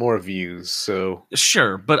get more views. So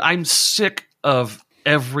sure, but I'm sick of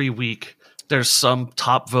every week there's some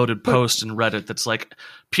top voted post in Reddit that's like,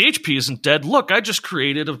 PHP isn't dead. Look, I just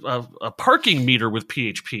created a parking meter with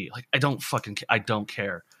PHP. Like, I don't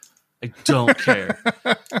care. I don't care.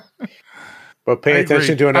 But pay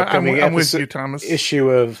attention to an upcoming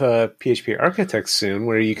issue of PHP Architect soon,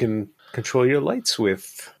 where you can control your lights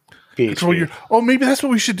with PHP. Maybe that's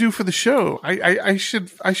what we should do for the show. I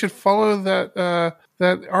should follow that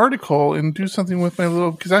article and do something with my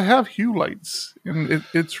little, because I have Hue lights and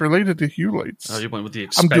it's related to Hue lights. Oh, you went with the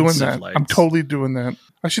expensive I'm doing that. lights. I'm totally doing that.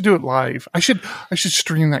 I should do it live. I should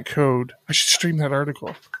stream that code. I should stream that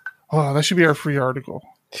article. Oh, that should be our free article.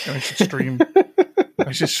 And I should stream.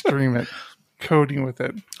 I should stream it. Coding with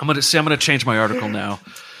it. I'm gonna change my article now.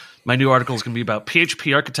 My new article is gonna be about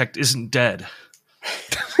PHP Architect isn't dead.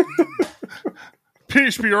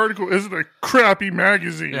 PHP article isn't a crappy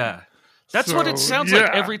magazine. Yeah, that's what it sounds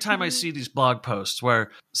like every time I see these blog posts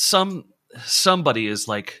where somebody is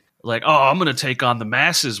like, oh, I'm gonna take on the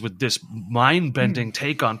masses with this mind-bending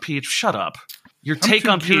take on PHP. Shut up. Your take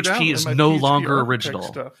on PHP is no longer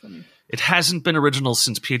original. It hasn't been original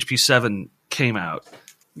since PHP 7 came out.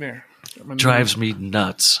 There. Drives me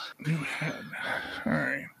nuts. New head. All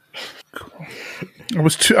right. Cool. I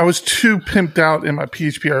was too pimped out in my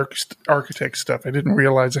PHP Architect stuff. I didn't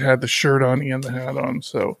realize I had the shirt on and the hat on,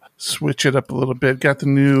 so switch it up a little bit. Got the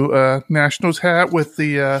new Nationals hat with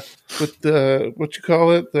the what you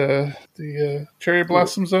call it, the cherry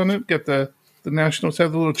blossoms on it. Got the Nationals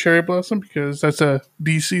have the little cherry blossom because that's a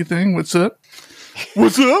DC thing. What's up?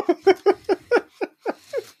 What's up?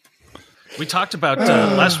 We talked about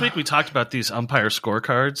last week. We talked about these umpire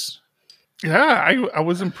scorecards. Yeah, I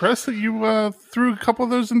was impressed that you threw a couple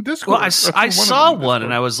of those in Discord. Well, I saw one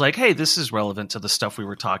and I was like, "Hey, this is relevant to the stuff we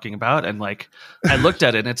were talking about." And like, I looked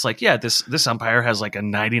at it and it's like, yeah, this umpire has like a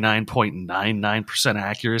 99.99%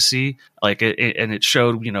 accuracy. Like, and it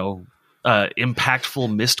showed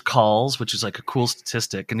impactful missed calls, which is like a cool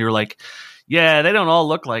statistic. And you're like, yeah, they don't all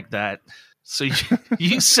look like that. So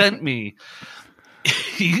you sent me.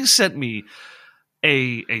 You sent me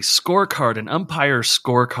a scorecard, an umpire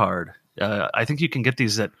scorecard. I think you can get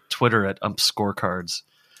these at Twitter at ump scorecards.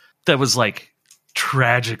 That was like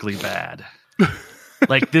tragically bad.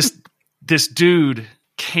 Like this dude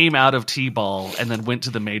came out of T-ball and then went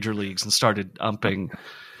to the major leagues and started umping.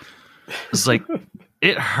 It's like,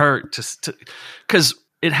 it hurt to because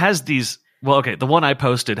it has these. Well, okay, the one I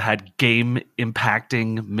posted had game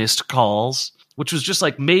impacting missed calls, which was just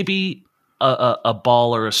like maybe a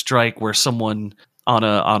ball or a strike where someone on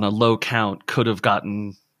a low count could have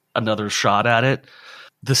gotten another shot at it.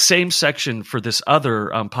 The same section for this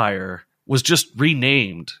other umpire was just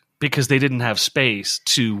renamed because they didn't have space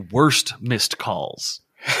to worst missed calls.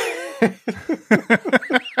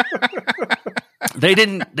 They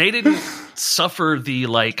didn't suffer the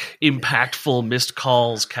like impactful missed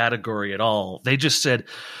calls category at all. They just said,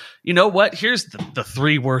 you know what? Here's the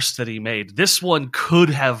three worst that he made. This one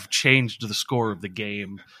could have changed the score of the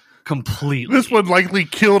game completely. This one likely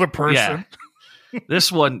killed a person. Yeah.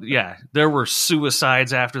 This one, yeah. There were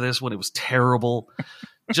suicides after this one. It was terrible.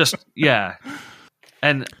 Just, yeah.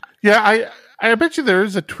 And yeah, I bet you there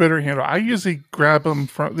is a Twitter handle. I usually grab them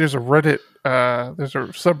from, there's a Reddit, there's a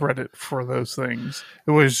subreddit for those things.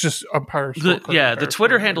 It was just umpire. The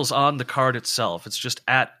Twitter handle's on the card itself. It's just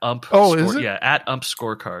at ump. Is it? Yeah, at ump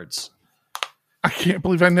scorecards. I can't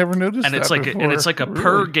believe I never noticed and that. It's like a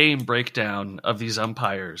per game breakdown of these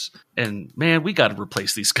umpires. And man, we got to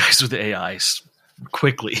replace these guys with AIs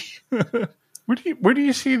quickly. Where do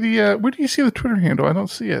you see the Twitter handle? I don't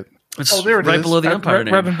see it. It's there it right is. Below the umpire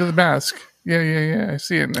name. Right under the mask. Yeah. I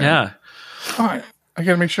see it now. Yeah. Oh, I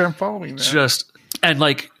got to make sure I'm following that. And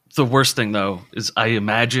like The worst thing, though, is I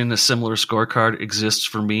imagine a similar scorecard exists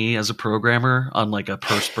for me as a programmer on like a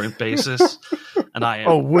per sprint basis, and I am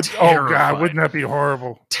God, wouldn't that be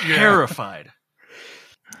horrible? Terrified.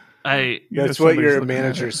 That's what your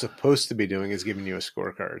manager is supposed to be doing, is giving you a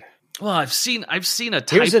scorecard. Well, I've seen a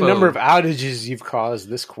typo. Here's the number of outages you've caused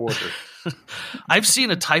this quarter. I've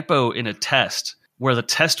seen a typo in a test where the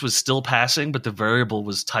test was still passing, but the variable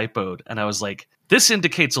was typoed, and I was like, this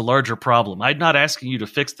indicates a larger problem. I'm not asking you to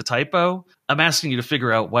fix the typo. I'm asking you to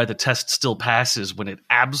figure out why the test still passes when it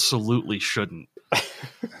absolutely shouldn't.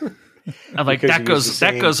 And like that goes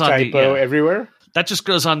on typo everywhere. That just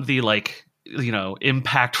goes on the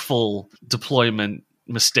impactful deployment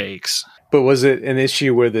mistakes. But was it an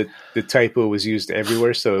issue where the typo was used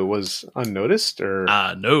everywhere, so it was unnoticed? Or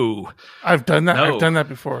no, I've done that. No. I've done that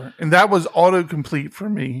before, and that was autocomplete for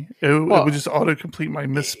me. It would just autocomplete my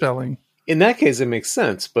misspelling. In that case, it makes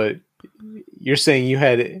sense. But you're saying you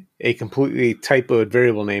had a completely typoed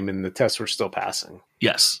variable name, and the tests were still passing.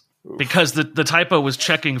 Yes, because the typo was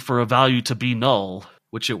checking for a value to be null,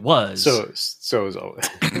 which it was. So is always.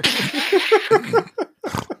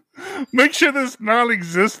 Make sure there's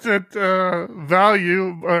non-existent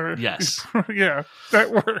value. Yes. Yeah,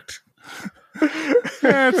 that worked.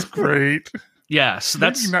 That's great. Yeah, so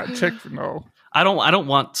that's not check for null. I don't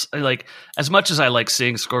want, like, as much as I like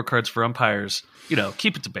seeing scorecards for umpires,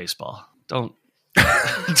 keep it to baseball. Don't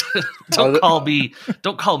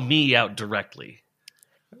call me out directly.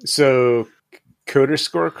 So coder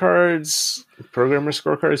scorecards, programmer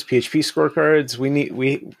scorecards, PHP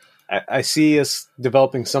scorecards, I see us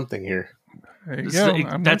developing something here.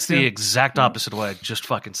 That's the exact opposite of what I just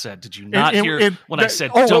fucking said. Did you not hear when I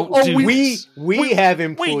said don't do this? We have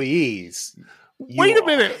employees. Wait a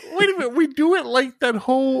minute. We do it like that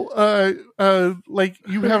whole like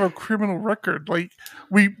you have a criminal record. Like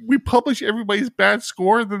we publish everybody's bad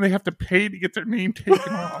score, then they have to pay to get their name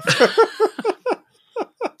taken off.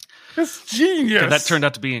 That's genius. That turned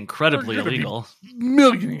out to be incredibly illegal.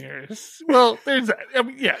 Millionaires. Well, there's that. I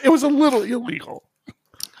mean, yeah, it was a little illegal.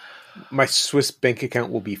 My Swiss bank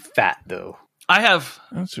account will be fat, though.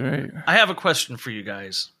 That's right. I have a question for you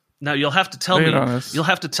guys. Now you'll have to tell me. You'll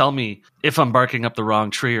have to tell me if I'm barking up the wrong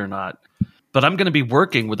tree or not. But I'm going to be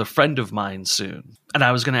working with a friend of mine soon, and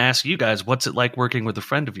I was going to ask you guys, what's it like working with a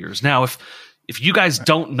friend of yours? Now, if you guys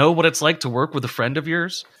don't know what it's like to work with a friend of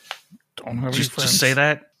yours, don't have any friends. Just say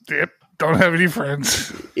that. Yep, don't have any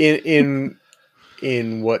friends. In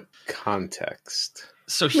what context?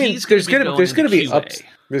 So there's going to be ups.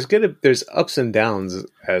 There's ups and downs,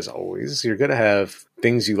 as always. You're going to have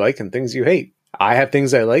things you like and things you hate. I have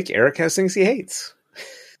things I like. Eric has things he hates.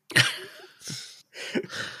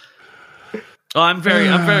 Oh, I'm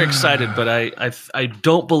very excited, but I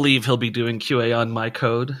don't believe he'll be doing QA on my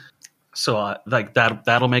code. So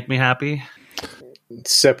that'll make me happy.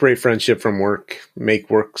 Separate friendship from work. Make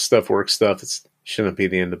work stuff. It shouldn't be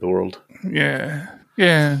the end of the world. Yeah.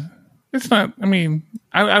 It's not. I mean,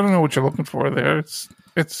 I don't know what you're looking for there.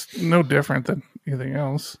 It's no different than anything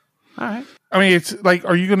else. All right. I mean, it's like,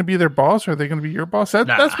 are you going to be their boss or are they going to be your boss?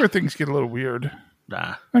 That's where things get a little weird.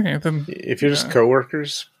 Nah. Okay, then. If you're just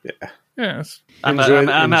coworkers, yeah. Yes.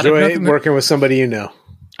 Enjoy working with somebody you know.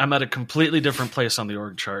 I'm at a completely different place on the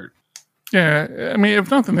org chart. Yeah, I mean, if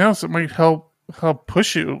nothing else, it might help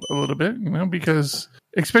push you a little bit, because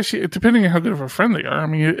especially depending on how good of a friend they are. I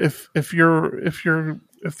mean, if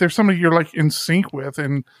there's somebody you're like in sync with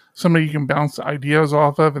and somebody you can bounce ideas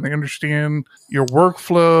off of and they understand your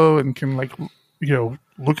workflow and can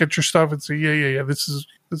look at your stuff and say, yeah, this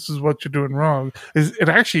is what you're doing wrong. It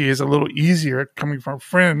actually is a little easier coming from a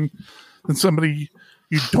friend than somebody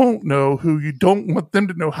you don't know, who you don't want them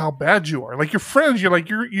to know how bad you are. Like your friends, you're like,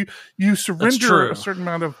 you surrender a certain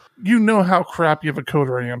amount of, how crappy of a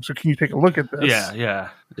coder I am. So can you take a look at this? Yeah.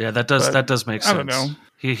 That does make sense. I don't know.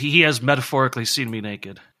 He has metaphorically seen me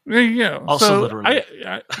naked. Yeah. Also literally.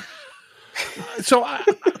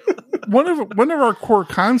 One of our core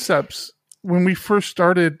concepts when we first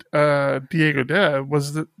started Diego Dev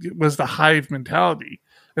was the hive mentality.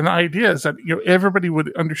 And the idea is that everybody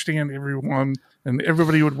would understand everyone and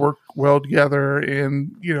everybody would work well together.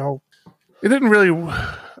 And it didn't really.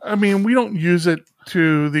 I mean, we don't use it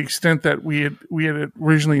to the extent that we had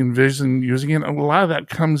originally envisioned using it. And a lot of that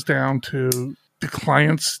comes down to the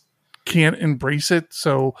clients can't embrace it,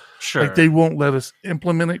 so they won't let us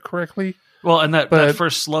implement it correctly. Well, and that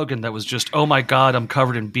first slogan that was just "Oh my God, I'm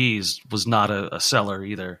covered in bees" was not a seller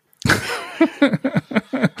either.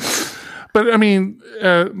 But I mean,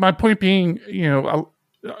 my point being,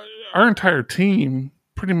 our entire team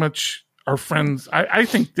pretty much are friends. I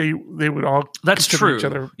think they would all that's true. Each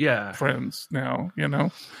other yeah, friends now.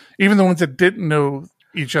 Even the ones that didn't know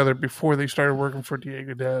each other before they started working for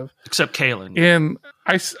Diego Dev, except Kalen. And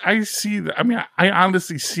I see that. I mean, I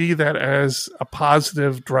honestly see that as a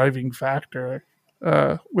positive driving factor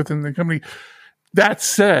within the company. That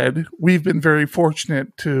said, we've been very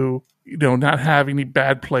fortunate to not have any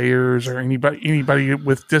bad players or anybody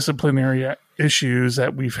with disciplinary issues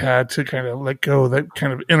that we've had to kind of let go that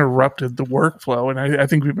kind of interrupted the workflow. And I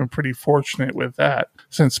think we've been pretty fortunate with that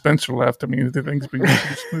since Spencer left. I mean, the thing's been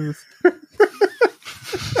pretty smooth.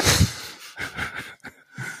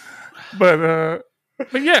 But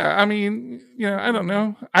yeah, I mean, I don't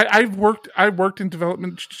know. I've worked in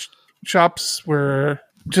development shops where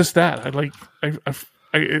just that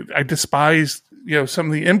I despised some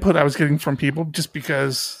of the input I was getting from people just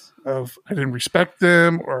because of I didn't respect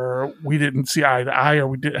them, or we didn't see eye to eye, or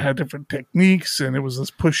we had different techniques, and it was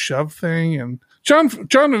this push shove thing. And John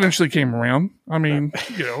eventually came around. I mean,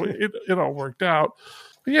 it all worked out.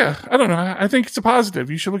 But yeah, I don't know. I think it's a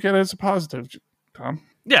positive. You should look at it as a positive, Tom.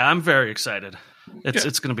 Yeah, I'm very excited.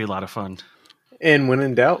 It's going to be a lot of fun. And when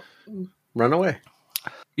in doubt, run away.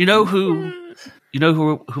 You know who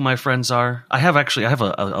my friends are? I have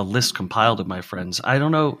a list compiled of my friends. I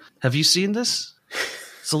don't know. Have you seen this?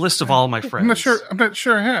 It's a list of all my friends. I'm not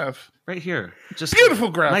sure I have. Right here. Just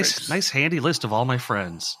beautiful graphics. Nice handy list of all my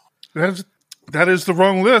friends. That is the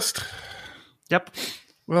wrong list. Yep.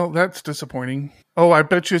 Well, that's disappointing. Oh, I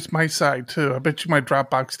bet you it's my side too. I bet you my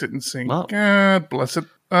Dropbox didn't sync. Well, God bless it.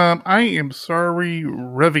 I am sorry,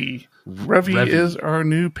 Revy. Revy is our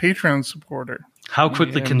new Patreon supporter. How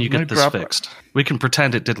quickly can you get this fixed? We can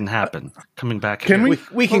pretend it didn't happen. Coming back can here.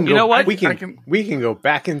 We can go, you know what? We can go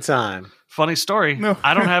back in time. Funny story. No.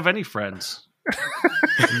 I don't have any friends.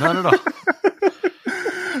 None at all.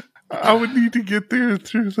 I would need to get there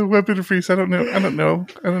through the web interface. I don't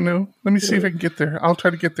know. Let me see if I can get there. I'll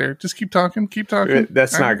try to get there. Just keep talking.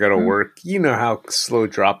 That's not going to work. You know how slow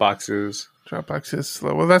Dropbox is. Dropbox is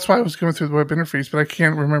slow. Well, that's why I was going through the web interface, but I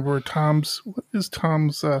can't remember what is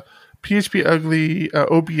Tom's PHP Ugly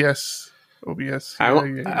OBS. I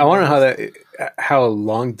want to know how a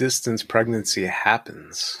long distance pregnancy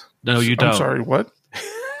happens. No, you don't. I'm sorry. What?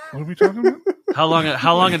 What are we talking about? How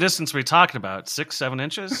long a distance are we talking about? 6-7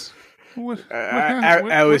 inches?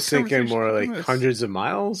 I was thinking more like hundreds of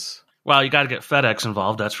miles. Well, you got to get FedEx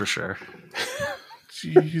involved, that's for sure.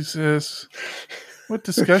 Jesus. What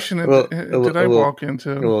discussion did I walk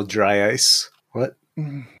into? A little dry ice. What?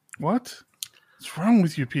 What? What's wrong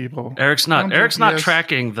with you people? Eric's not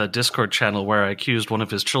tracking the Discord channel where I accused one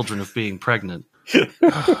of his children of being pregnant.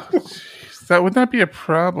 That would not be a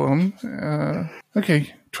problem.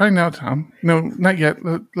 Okay, try now, Tom. No, not yet.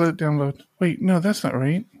 Let it download. Wait, no, that's not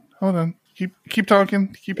right. Hold on. Keep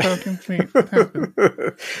talking. Wait, what happened?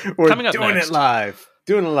 We're doing it live.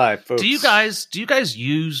 Doing it live, folks. Do you guys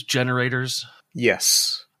use generators?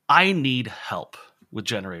 Yes. I need help with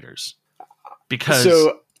generators because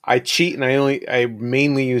I cheat and I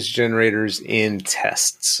mainly use generators in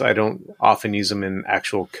tests. I don't often use them in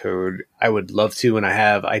actual code. I would love to, and I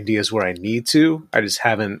have ideas where I need to. I just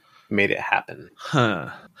haven't made it happen.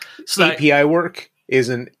 Huh. So API work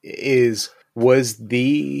was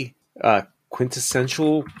the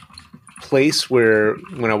quintessential place where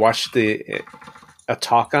when I watched a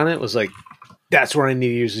talk on it was like, that's where I need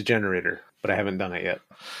to use a generator, but I haven't done it yet.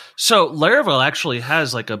 So Laravel actually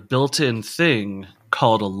has like a built-in thing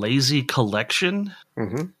called a lazy collection,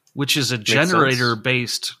 which is a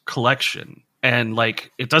generator-based collection. And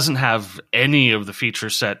like it doesn't have any of the feature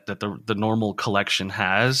set that the normal collection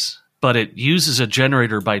has, but it uses a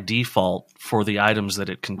generator by default for the items that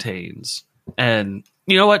it contains. And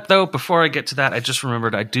you know what, though? Before I get to that, I just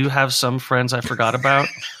remembered I do have some friends I forgot about.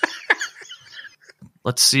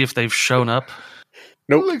 Let's see if they've shown up.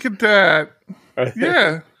 Nope. Look at that.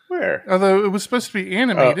 Yeah. Where? Although it was supposed to be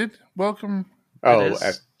animated. Welcome.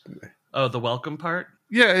 The welcome part?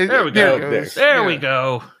 Yeah. There we go. There we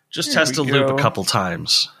go. Just test a loop a couple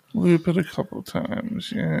times. Loop it a couple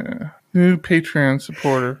times, yeah. New Patreon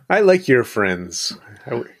supporter. I like your friends.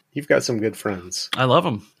 You've got some good friends. I love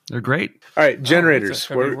them. They're great. All right, generators.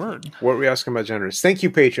 What were we asking about generators? Thank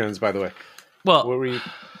you, Patreons, by the way. Well, what were you?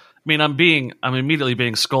 I mean, I'm immediately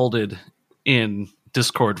being scolded in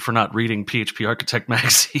Discord for not reading PHP Architect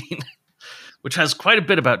magazine, which has quite a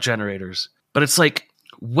bit about generators. But it's like,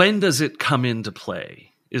 when does it come into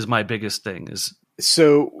play? Is my biggest thing.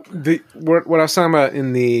 So what I was talking about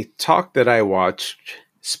in the talk that I watched,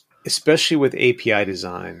 especially with API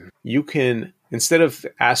design, you can, instead of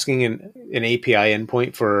asking an API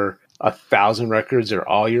endpoint for 1,000 records or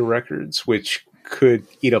all your records, which could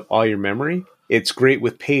eat up all your memory. It's great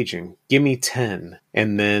with paging. Give me 10.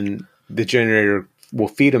 And then the generator will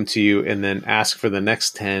feed them to you and then ask for the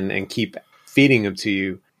next 10 and keep feeding them to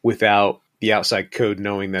you without the outside code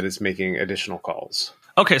knowing that it's making additional calls.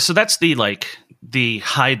 Okay, so that's the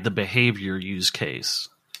hide the behavior use case,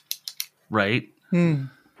 right?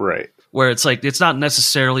 Right. Where it's like, it's not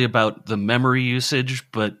necessarily about the memory usage,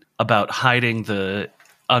 but about hiding the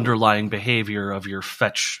underlying behavior of your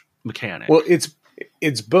fetch mechanic. Well,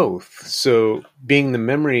 it's both. So being the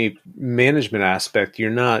memory management aspect, you're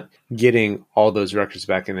not getting all those records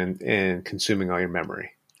back and consuming all your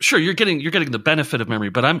memory. Sure, you're getting the benefit of memory,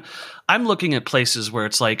 but I'm looking at places where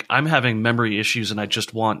it's like I'm having memory issues and I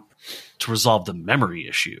just want to resolve the memory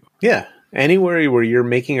issue. Yeah. Anywhere where you're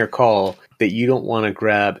making a call that you don't want to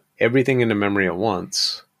grab everything into memory at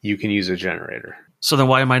once, you can use a generator. So then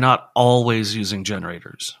why am I not always using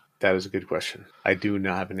generators? That is a good question. I do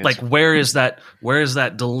not have an answer. Like, where is that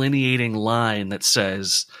delineating line that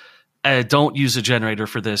says, don't use a generator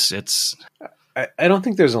for this? I don't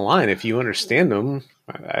think there's a line. If you understand them,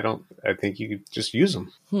 I think you could just use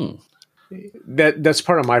them. That's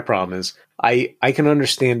part of my problem is I can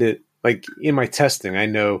understand it. Like in my testing, I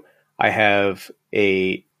know I have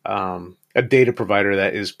a data provider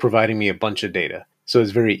that is providing me a bunch of data. So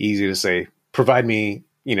it's very easy to say, provide me,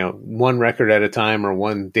 one record at a time or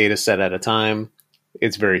one data set at a time.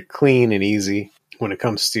 It's very clean and easy. When it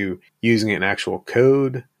comes to using it in actual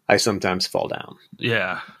code, I sometimes fall down.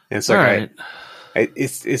 Yeah. And it's like, right.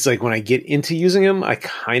 It's like when I get into using them, I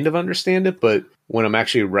kind of understand it, but when I'm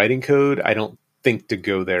actually writing code, I don't think to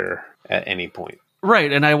go there at any point.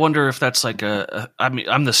 Right, and I wonder if that's like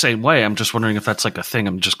I'm the same way. I'm just wondering if that's like a thing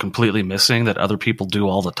I'm just completely missing that other people do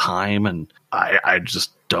all the time, and I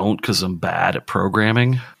just don't because I'm bad at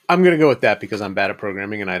programming. I'm going to go with that because I'm bad at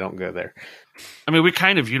programming and I don't go there. I mean, we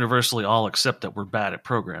kind of universally all accept that we're bad at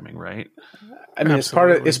programming, right? I mean,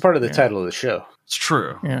 Absolutely. it's part of the title of the show. It's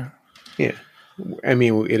true. Yeah. Yeah. I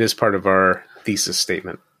mean, it is part of our thesis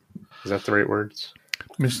statement. Is that the right words?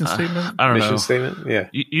 Mission statement? I don't know. Mission statement? Yeah.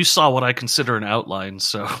 You saw what I consider an outline,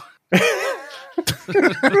 so.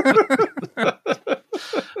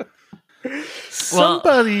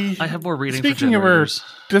 Somebody. I have more reading speaking for generators. of our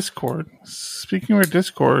Discord. Speaking of our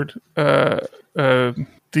Discord, I don't know,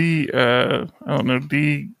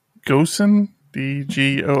 D Gosen,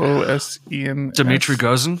 DGOOSEN. Dmitry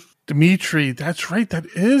Gozin? Dmitry, that's right. That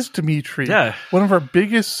is Dmitry. Yeah. One of our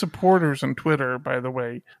biggest supporters on Twitter, by the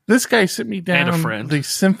way. This guy sent me down And a friend. the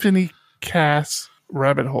Symphony Cast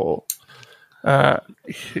rabbit hole. I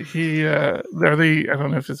don't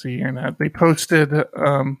know if it's a year or not. They posted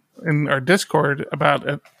in our Discord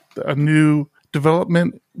about a new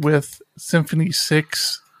development with Symphony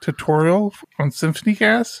 6 tutorial on Symphony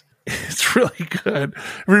Cast. It's really good.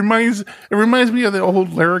 It reminds me of the old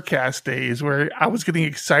Laracast days where I was getting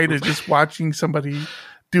excited just watching somebody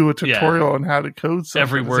do a tutorial on how to code something.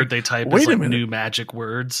 Every word they type is like new magic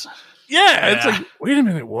words. Yeah, it's like, wait a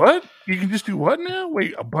minute, what? You can just do what now?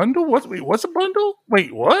 Wait, a bundle? What's a bundle?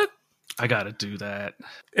 Wait, what? I gotta do that.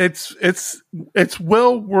 It's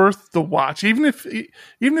well worth the watch, even if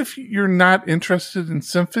you're not interested in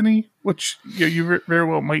Symphony, which you very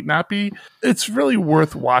well might not be. It's really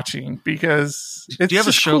worth watching because it's do you have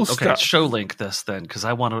a show? Cool okay, stuff. show link this then because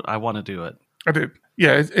I want to do it. I did.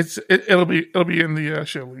 Yeah, it'll be in the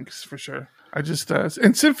show links for sure. I just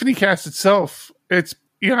and Symphony Cast itself, it's.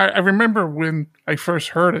 Yeah, I remember when I first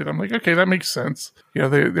heard it. I'm like, okay, that makes sense. You know,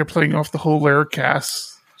 they're playing off the whole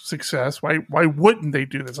Laracast success. Why wouldn't they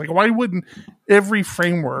do this? Like, why wouldn't every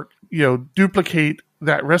framework, duplicate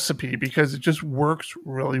that recipe? Because it just works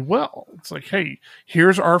really well. It's like, hey,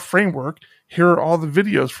 here's our framework. Here are all the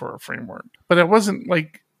videos for our framework. But it wasn't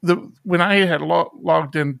like when I had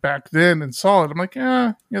logged in back then and saw it. I'm like,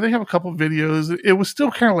 they have a couple of videos. It was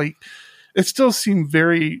still kind of like, it still seemed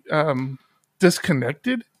very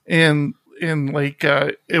disconnected and like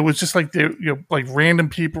it was just like like random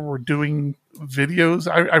people were doing videos.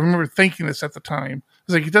 I remember thinking this at the time.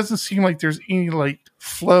 It's like it doesn't seem like there's any like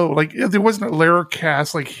flow. Like there wasn't a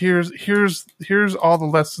Laracast. Like here's all the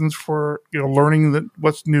lessons for learning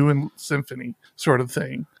what's new in Symphony sort of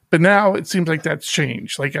thing. But now it seems like that's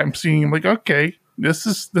changed. Like I'm seeing like okay, this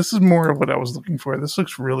is more of what I was looking for. This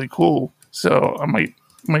looks really cool. So I might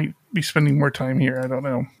be spending more time here. I don't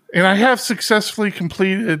know. And I have successfully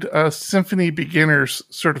completed a Symphony Beginners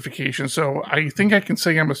certification. So I think I can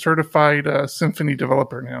say I'm a certified Symphony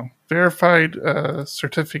developer now. Verified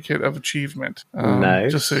certificate of achievement.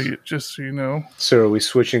 Nice. Just so you know. So are we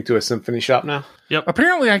switching to a Symphony shop now? Yep.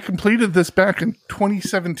 Apparently I completed this back in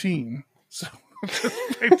 2017. So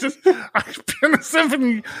I've been a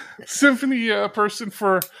symphony person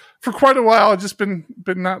for quite a while. I've just been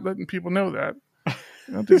not letting people know that.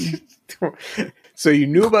 So you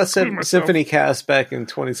knew about Symphony Cast back in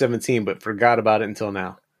 2017, but forgot about it until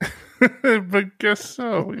now. But guess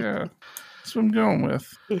so, yeah. That's what I'm going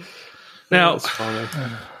with. Now,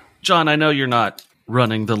 John, I know you're not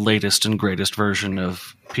running the latest and greatest version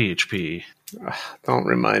of PHP. Don't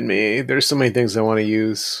remind me. There's so many things I want to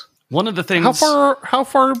use. One of the things. How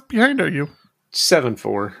far behind are you?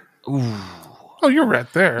 7.4. Ooh. Oh, you're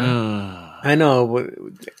right there. I know.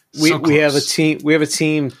 We have a team. We have a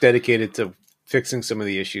team dedicated to fixing some of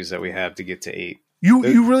the issues that we have to get to 8.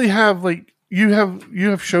 You really have you have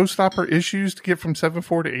showstopper issues to get from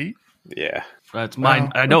 7.4 to 8. Yeah, that's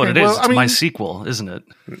mine. I know what it is. Well, it's MySQL, isn't it?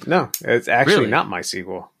 No, it's actually not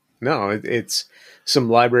MySQL. No, it's some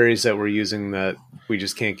libraries that we're using that we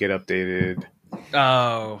just can't get updated.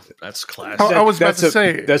 Oh, that's classic. I was about to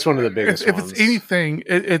say that's one of the biggest if ones. It's anything,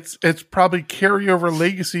 it's probably carryover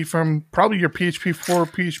legacy from probably your PHP 4,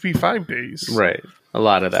 PHP 5 days. Right, a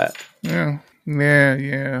lot of that. Yeah.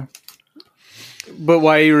 But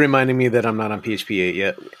why are you reminding me that I'm not on PHP 8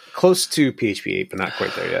 yet? Close to PHP 8, but not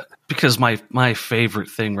quite there yet. Because my favorite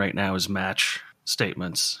thing right now is match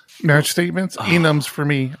statements. Match statements, enums for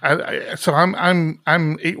me. So I'm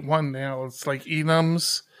 8.1 now. It's like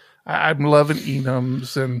enums. I'm loving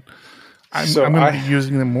enums, and I'm going to be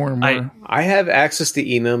using them more and more. I have access to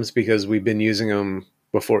enums because we've been using them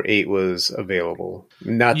before 8 was available.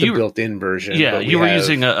 Not the built-in version. Yeah, you were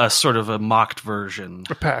using a sort of a mocked version.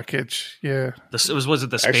 A package, yeah. Was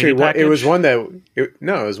it the Actually, package? It was one that... it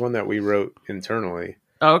was one that we wrote internally.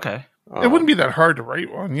 Oh, okay. It wouldn't be that hard to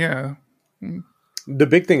write one, yeah. The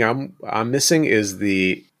big thing I'm missing is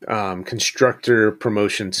the constructor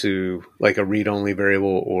promotion to like a read-only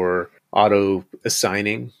variable or auto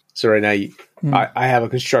assigning. So right now, I have a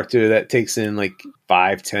constructor that takes in like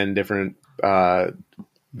 5-10 different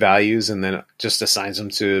values and then just assigns them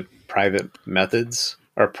to private methods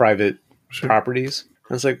or private properties.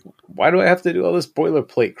 And it's like, why do I have to do all this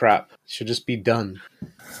boilerplate crap? It should just be done.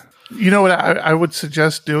 You know what I would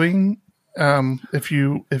suggest doing if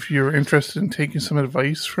you're interested in taking some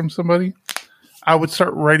advice from somebody? I would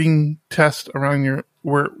start writing tests around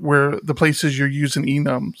where the places you're using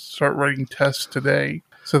enums. Start writing tests today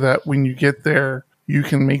so that when you get there, you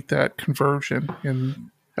can make that conversion and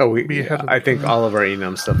be ahead of I think all of our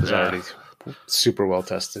enum stuff is already super well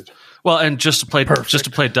tested. Well, and just to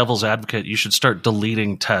play devil's advocate, you should start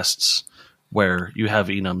deleting tests where you have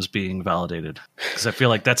enums being validated, because I feel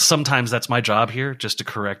like that's my job here, just to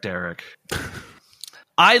correct Eric.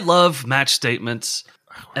 I love match statements,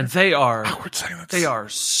 and they are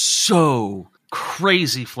so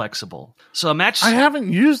crazy flexible. So a match, I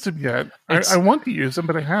haven't used them yet. I want to use them,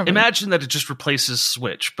 but I haven't. Imagine that it just replaces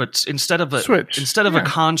switch, but instead of a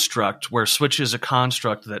construct where switch is a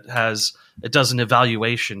construct that does an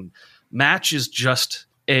evaluation, match is just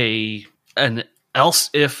an else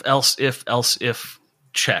if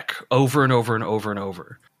check over and over and over and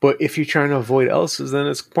over. But if you're trying to avoid else's, then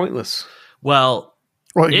it's pointless. Well,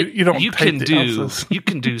 you don't. You can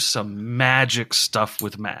do some magic stuff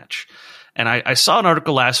with match. And I saw an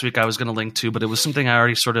article last week I was going to link to, but it was something I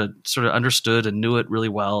already sort of understood and knew it really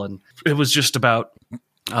well, and it was just about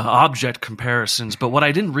object comparisons. But what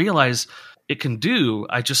I didn't realize it can do,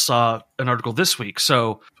 I just saw an article this week.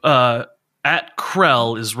 So at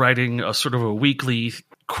Krell is writing a sort of a weekly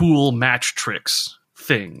cool match tricks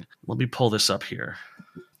thing. Let me pull this up here.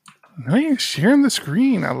 No, you're sharing the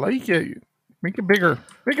screen. I like it. Make it bigger.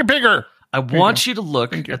 Make it bigger. I want you to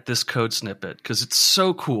look at this code snippet because it's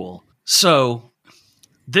so cool. So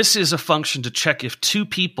this is a function to check if two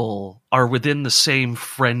people are within the same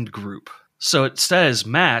friend group. So it says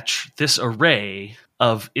match this array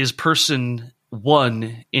of is person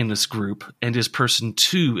 1 in this group and is person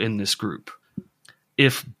 2 in this group.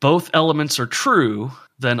 If both elements are true,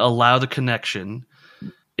 then allow the connection.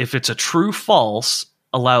 If it's a true false,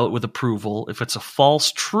 allow it with approval. If it's a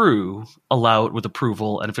false true, allow it with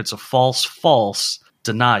approval. And if it's a false false,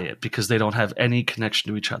 deny it because they don't have any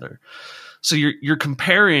connection to each other. So you're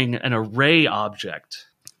comparing an array object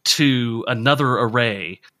to another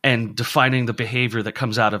array and defining the behavior that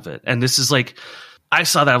comes out of it. And this is like, I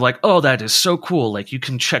saw that, I'm like, oh, that is so cool. Like you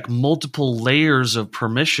can check multiple layers of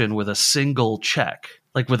permission with a single check,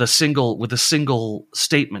 like with a single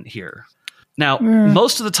statement here. Now,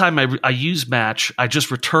 most of the time I use match, I just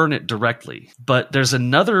return it directly. But there's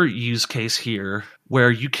another use case here where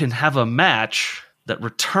you can have a match that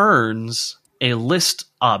returns a list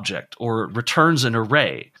object or returns an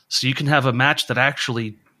array. So you can have a match that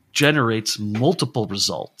actually generates multiple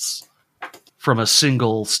results from a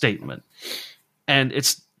single statement. And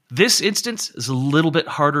this instance is a little bit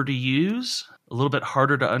harder to use, a little bit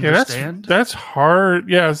harder to understand. Yeah, that's hard.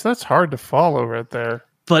 Yes, that's hard to follow right there.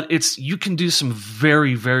 But you can do some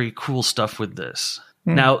very, very cool stuff with this.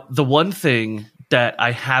 Now, the one thing that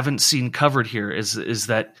I haven't seen covered here is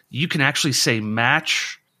that you can actually say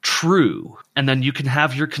match true, and then you can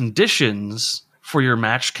have your conditions for your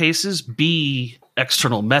match cases be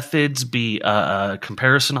external methods, be a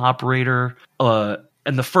comparison operator,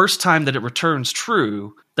 and the first time that it returns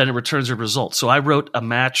true, then it returns a result. So I wrote a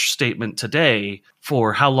match statement today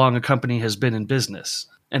for how long a company has been in business,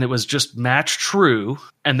 and it was just match true,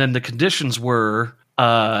 and then the conditions were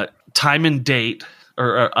time and date,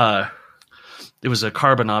 or it was a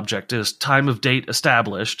carbon object, is time of date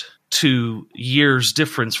established to years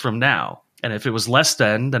difference from now. And if it was less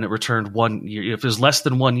than, then it returned 1 year. If it was less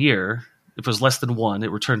than 1 year, if it was less than 1, it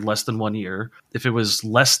returned less than 1 year. If it was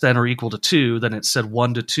less than or equal to 2, then it said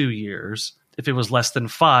 1 to 2 years. If it was less than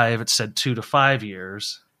 5, it said 2 to 5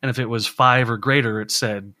 years. And if it was 5 or greater, it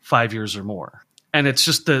said 5 years or more. And it's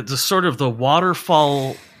just the sort of the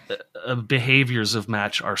waterfall behaviors of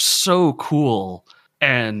match are so cool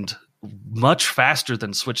and much faster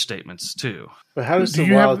than switch statements too. But how does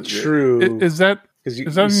the while true? Is that in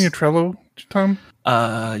your Trello, Tom?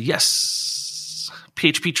 Yes.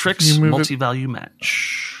 PHP tricks multi-value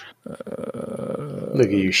match. Look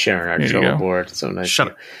at you sharing our Trello board. It's so nice.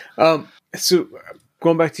 Shut up. So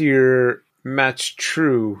going back to your match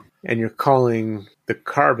true, and you're calling the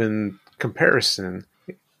carbon comparison,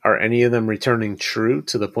 are any of them returning true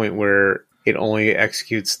to the point where it only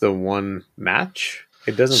executes the one match?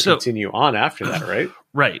 It doesn't continue on after that, right?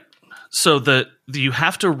 Right. So you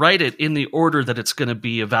have to write it in the order that it's going to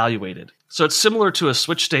be evaluated. So it's similar to a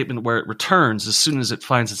switch statement where it returns as soon as it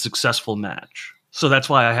finds a successful match. So that's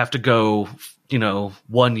why I have to go,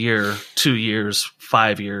 1 year, 2 years,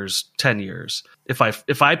 5 years, 10 years. If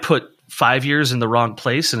I put 5 years in the wrong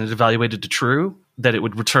place and it evaluated to true, then it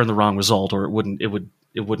would return the wrong result, or it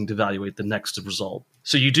wouldn't evaluate the next result.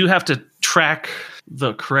 So you do have to track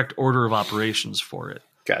the correct order of operations for it.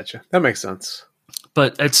 Gotcha. That makes sense.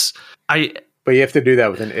 But But you have to do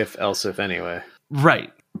that with an if anyway.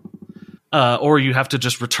 Right. Or you have to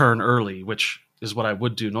just return early, which is what I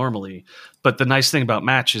would do normally. But the nice thing about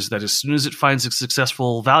match is that as soon as it finds a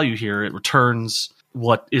successful value here, it returns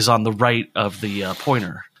what is on the right of the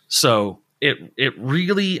pointer. So it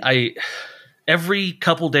really, every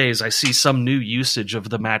couple days I see some new usage of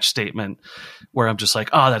the match statement where I'm just like,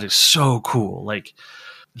 oh, that is so cool. Like,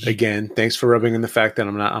 again, thanks for rubbing in the fact that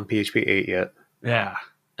I'm not on PHP 8 yet. Yeah.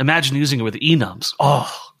 Imagine using it with enums.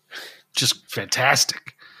 Oh, just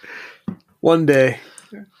fantastic. One day,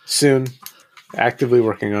 soon, actively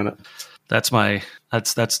working on it. That's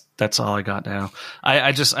all I got now.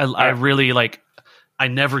 I really like, I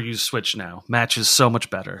never use switch now. Match is so much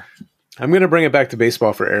better. I'm going to bring it back to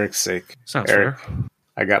baseball for Eric's sake. Sounds Eric, fair.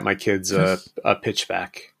 I got my kids a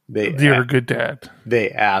pitchback. You're a good dad.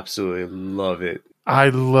 They absolutely love it. I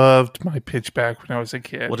loved my pitchback when I was a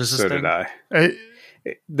kid. What is this so thing? did I.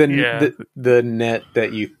 The net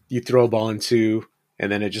that you throw a ball into,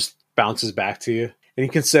 and then it just bounces back to you. And you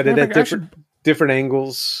can set it at different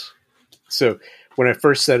angles. So when I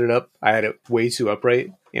first set it up, I had it way too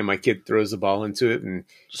upright, and my kid throws the ball into it, and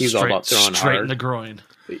he's all about throwing straight hard. In the groin.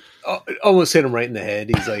 Almost hit him right in the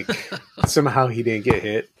head. He's like, somehow he didn't get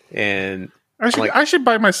hit. And I should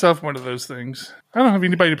buy myself one of those things. I don't have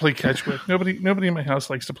anybody to play catch with. Nobody in my house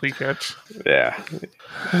likes to play catch. Yeah,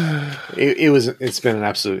 it's been an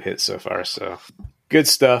absolute hit so far. So good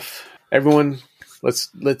stuff, everyone.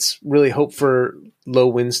 Let's really hope for low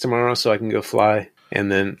winds tomorrow so I can go fly. And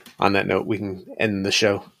then on that note, we can end the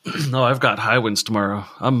show. No, I've got high winds tomorrow.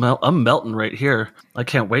 I'm melting right here. I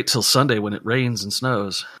can't wait till Sunday when it rains and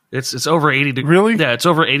snows. It's over 80 degrees. Really? Yeah, it's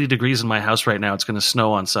over 80 degrees in my house right now. It's going to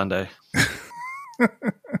snow on Sunday.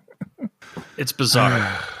 It's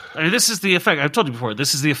bizarre. I mean, this is the effect. I've told you before.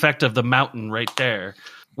 This is the effect of the mountain right there,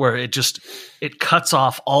 where it cuts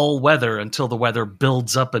off all weather until the weather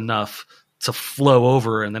builds up enough to flow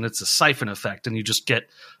over, and then it's a siphon effect, and you just get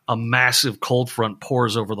a massive cold front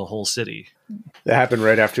pours over the whole city. That happened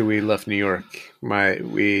right after we left New York.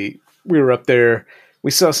 We were up there. We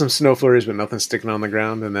saw some snow flurries, but nothing sticking on the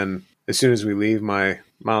ground. And then as soon as we leave, my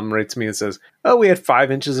mom writes me and says, "Oh, we had 5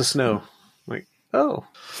 inches of snow." I'm like, oh,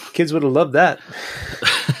 kids would have loved that.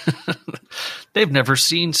 They've never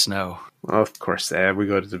seen snow. Well, of course they have. We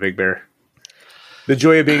go to the Big Bear. The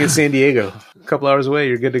joy of being in San Diego. A couple hours away,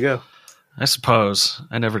 you're good to go. I suppose.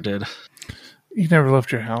 I never did. You never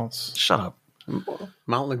left your house. Shut up.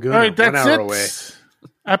 Mount Laguna, All right, that's 1 hour it. away.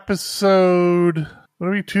 Episode What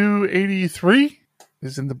are we, 283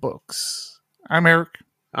 is in the books. I'm Eric.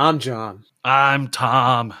 I'm John. I'm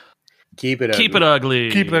Tom. Keep it ugly. Keep it ugly.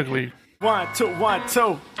 Keep it ugly. 1, 2, 1,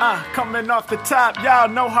 2, coming off the top, y'all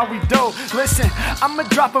know how we do. Listen, I'ma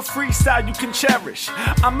drop a freestyle you can cherish.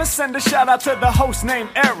 I'ma send a shout out to the host named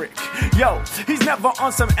Eric. Yo, he's never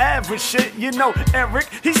on some average shit. You know Eric,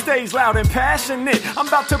 he stays loud and passionate. I'm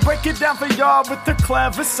about to break it down for y'all with a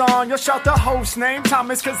clever song. Yo, shout the host named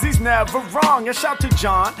Thomas, cause he's never wrong. And shout to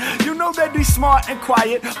John, you know that he's smart and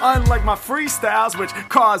quiet, unlike my freestyles, which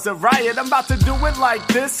cause a riot. I'm about to do it like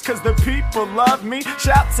this, cause the people love me.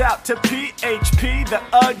 Shouts out to PHP, the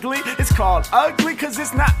ugly. It's called ugly cause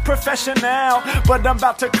it's not professional, but I'm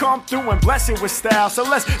about to come through and bless it with style. So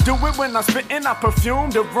let's do it when I'm spitting, I perfume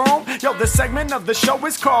the room. Yo, the segment of the show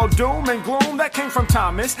is called Doom and Gloom. That came from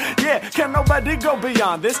Thomas. Yeah, can nobody go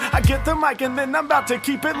beyond this? I get the mic and then I'm about to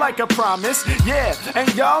keep it like a promise. Yeah,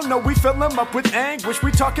 and y'all know we fill them up with anguish.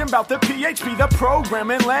 We talking about the PHP, the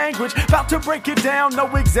programming language. About to break it down,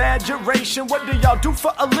 no exaggeration. What do y'all do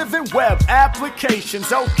for a living? Web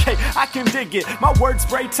applications. Okay, I can dig it, my words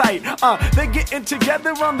spray tight. They getting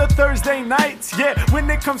together on the Thursday nights. Yeah, when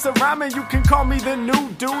it comes to rhyming, you can call me the new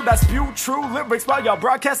dude. I spew true lyrics while y'all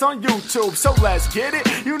broadcast on YouTube. So let's get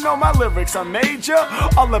it, you know my lyrics are major.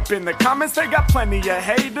 All up in the comments, they got plenty of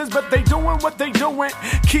haters, but they doing what they doing.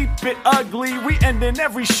 Keep it ugly, we ending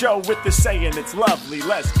every show with the saying it's lovely.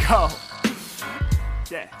 Let's go.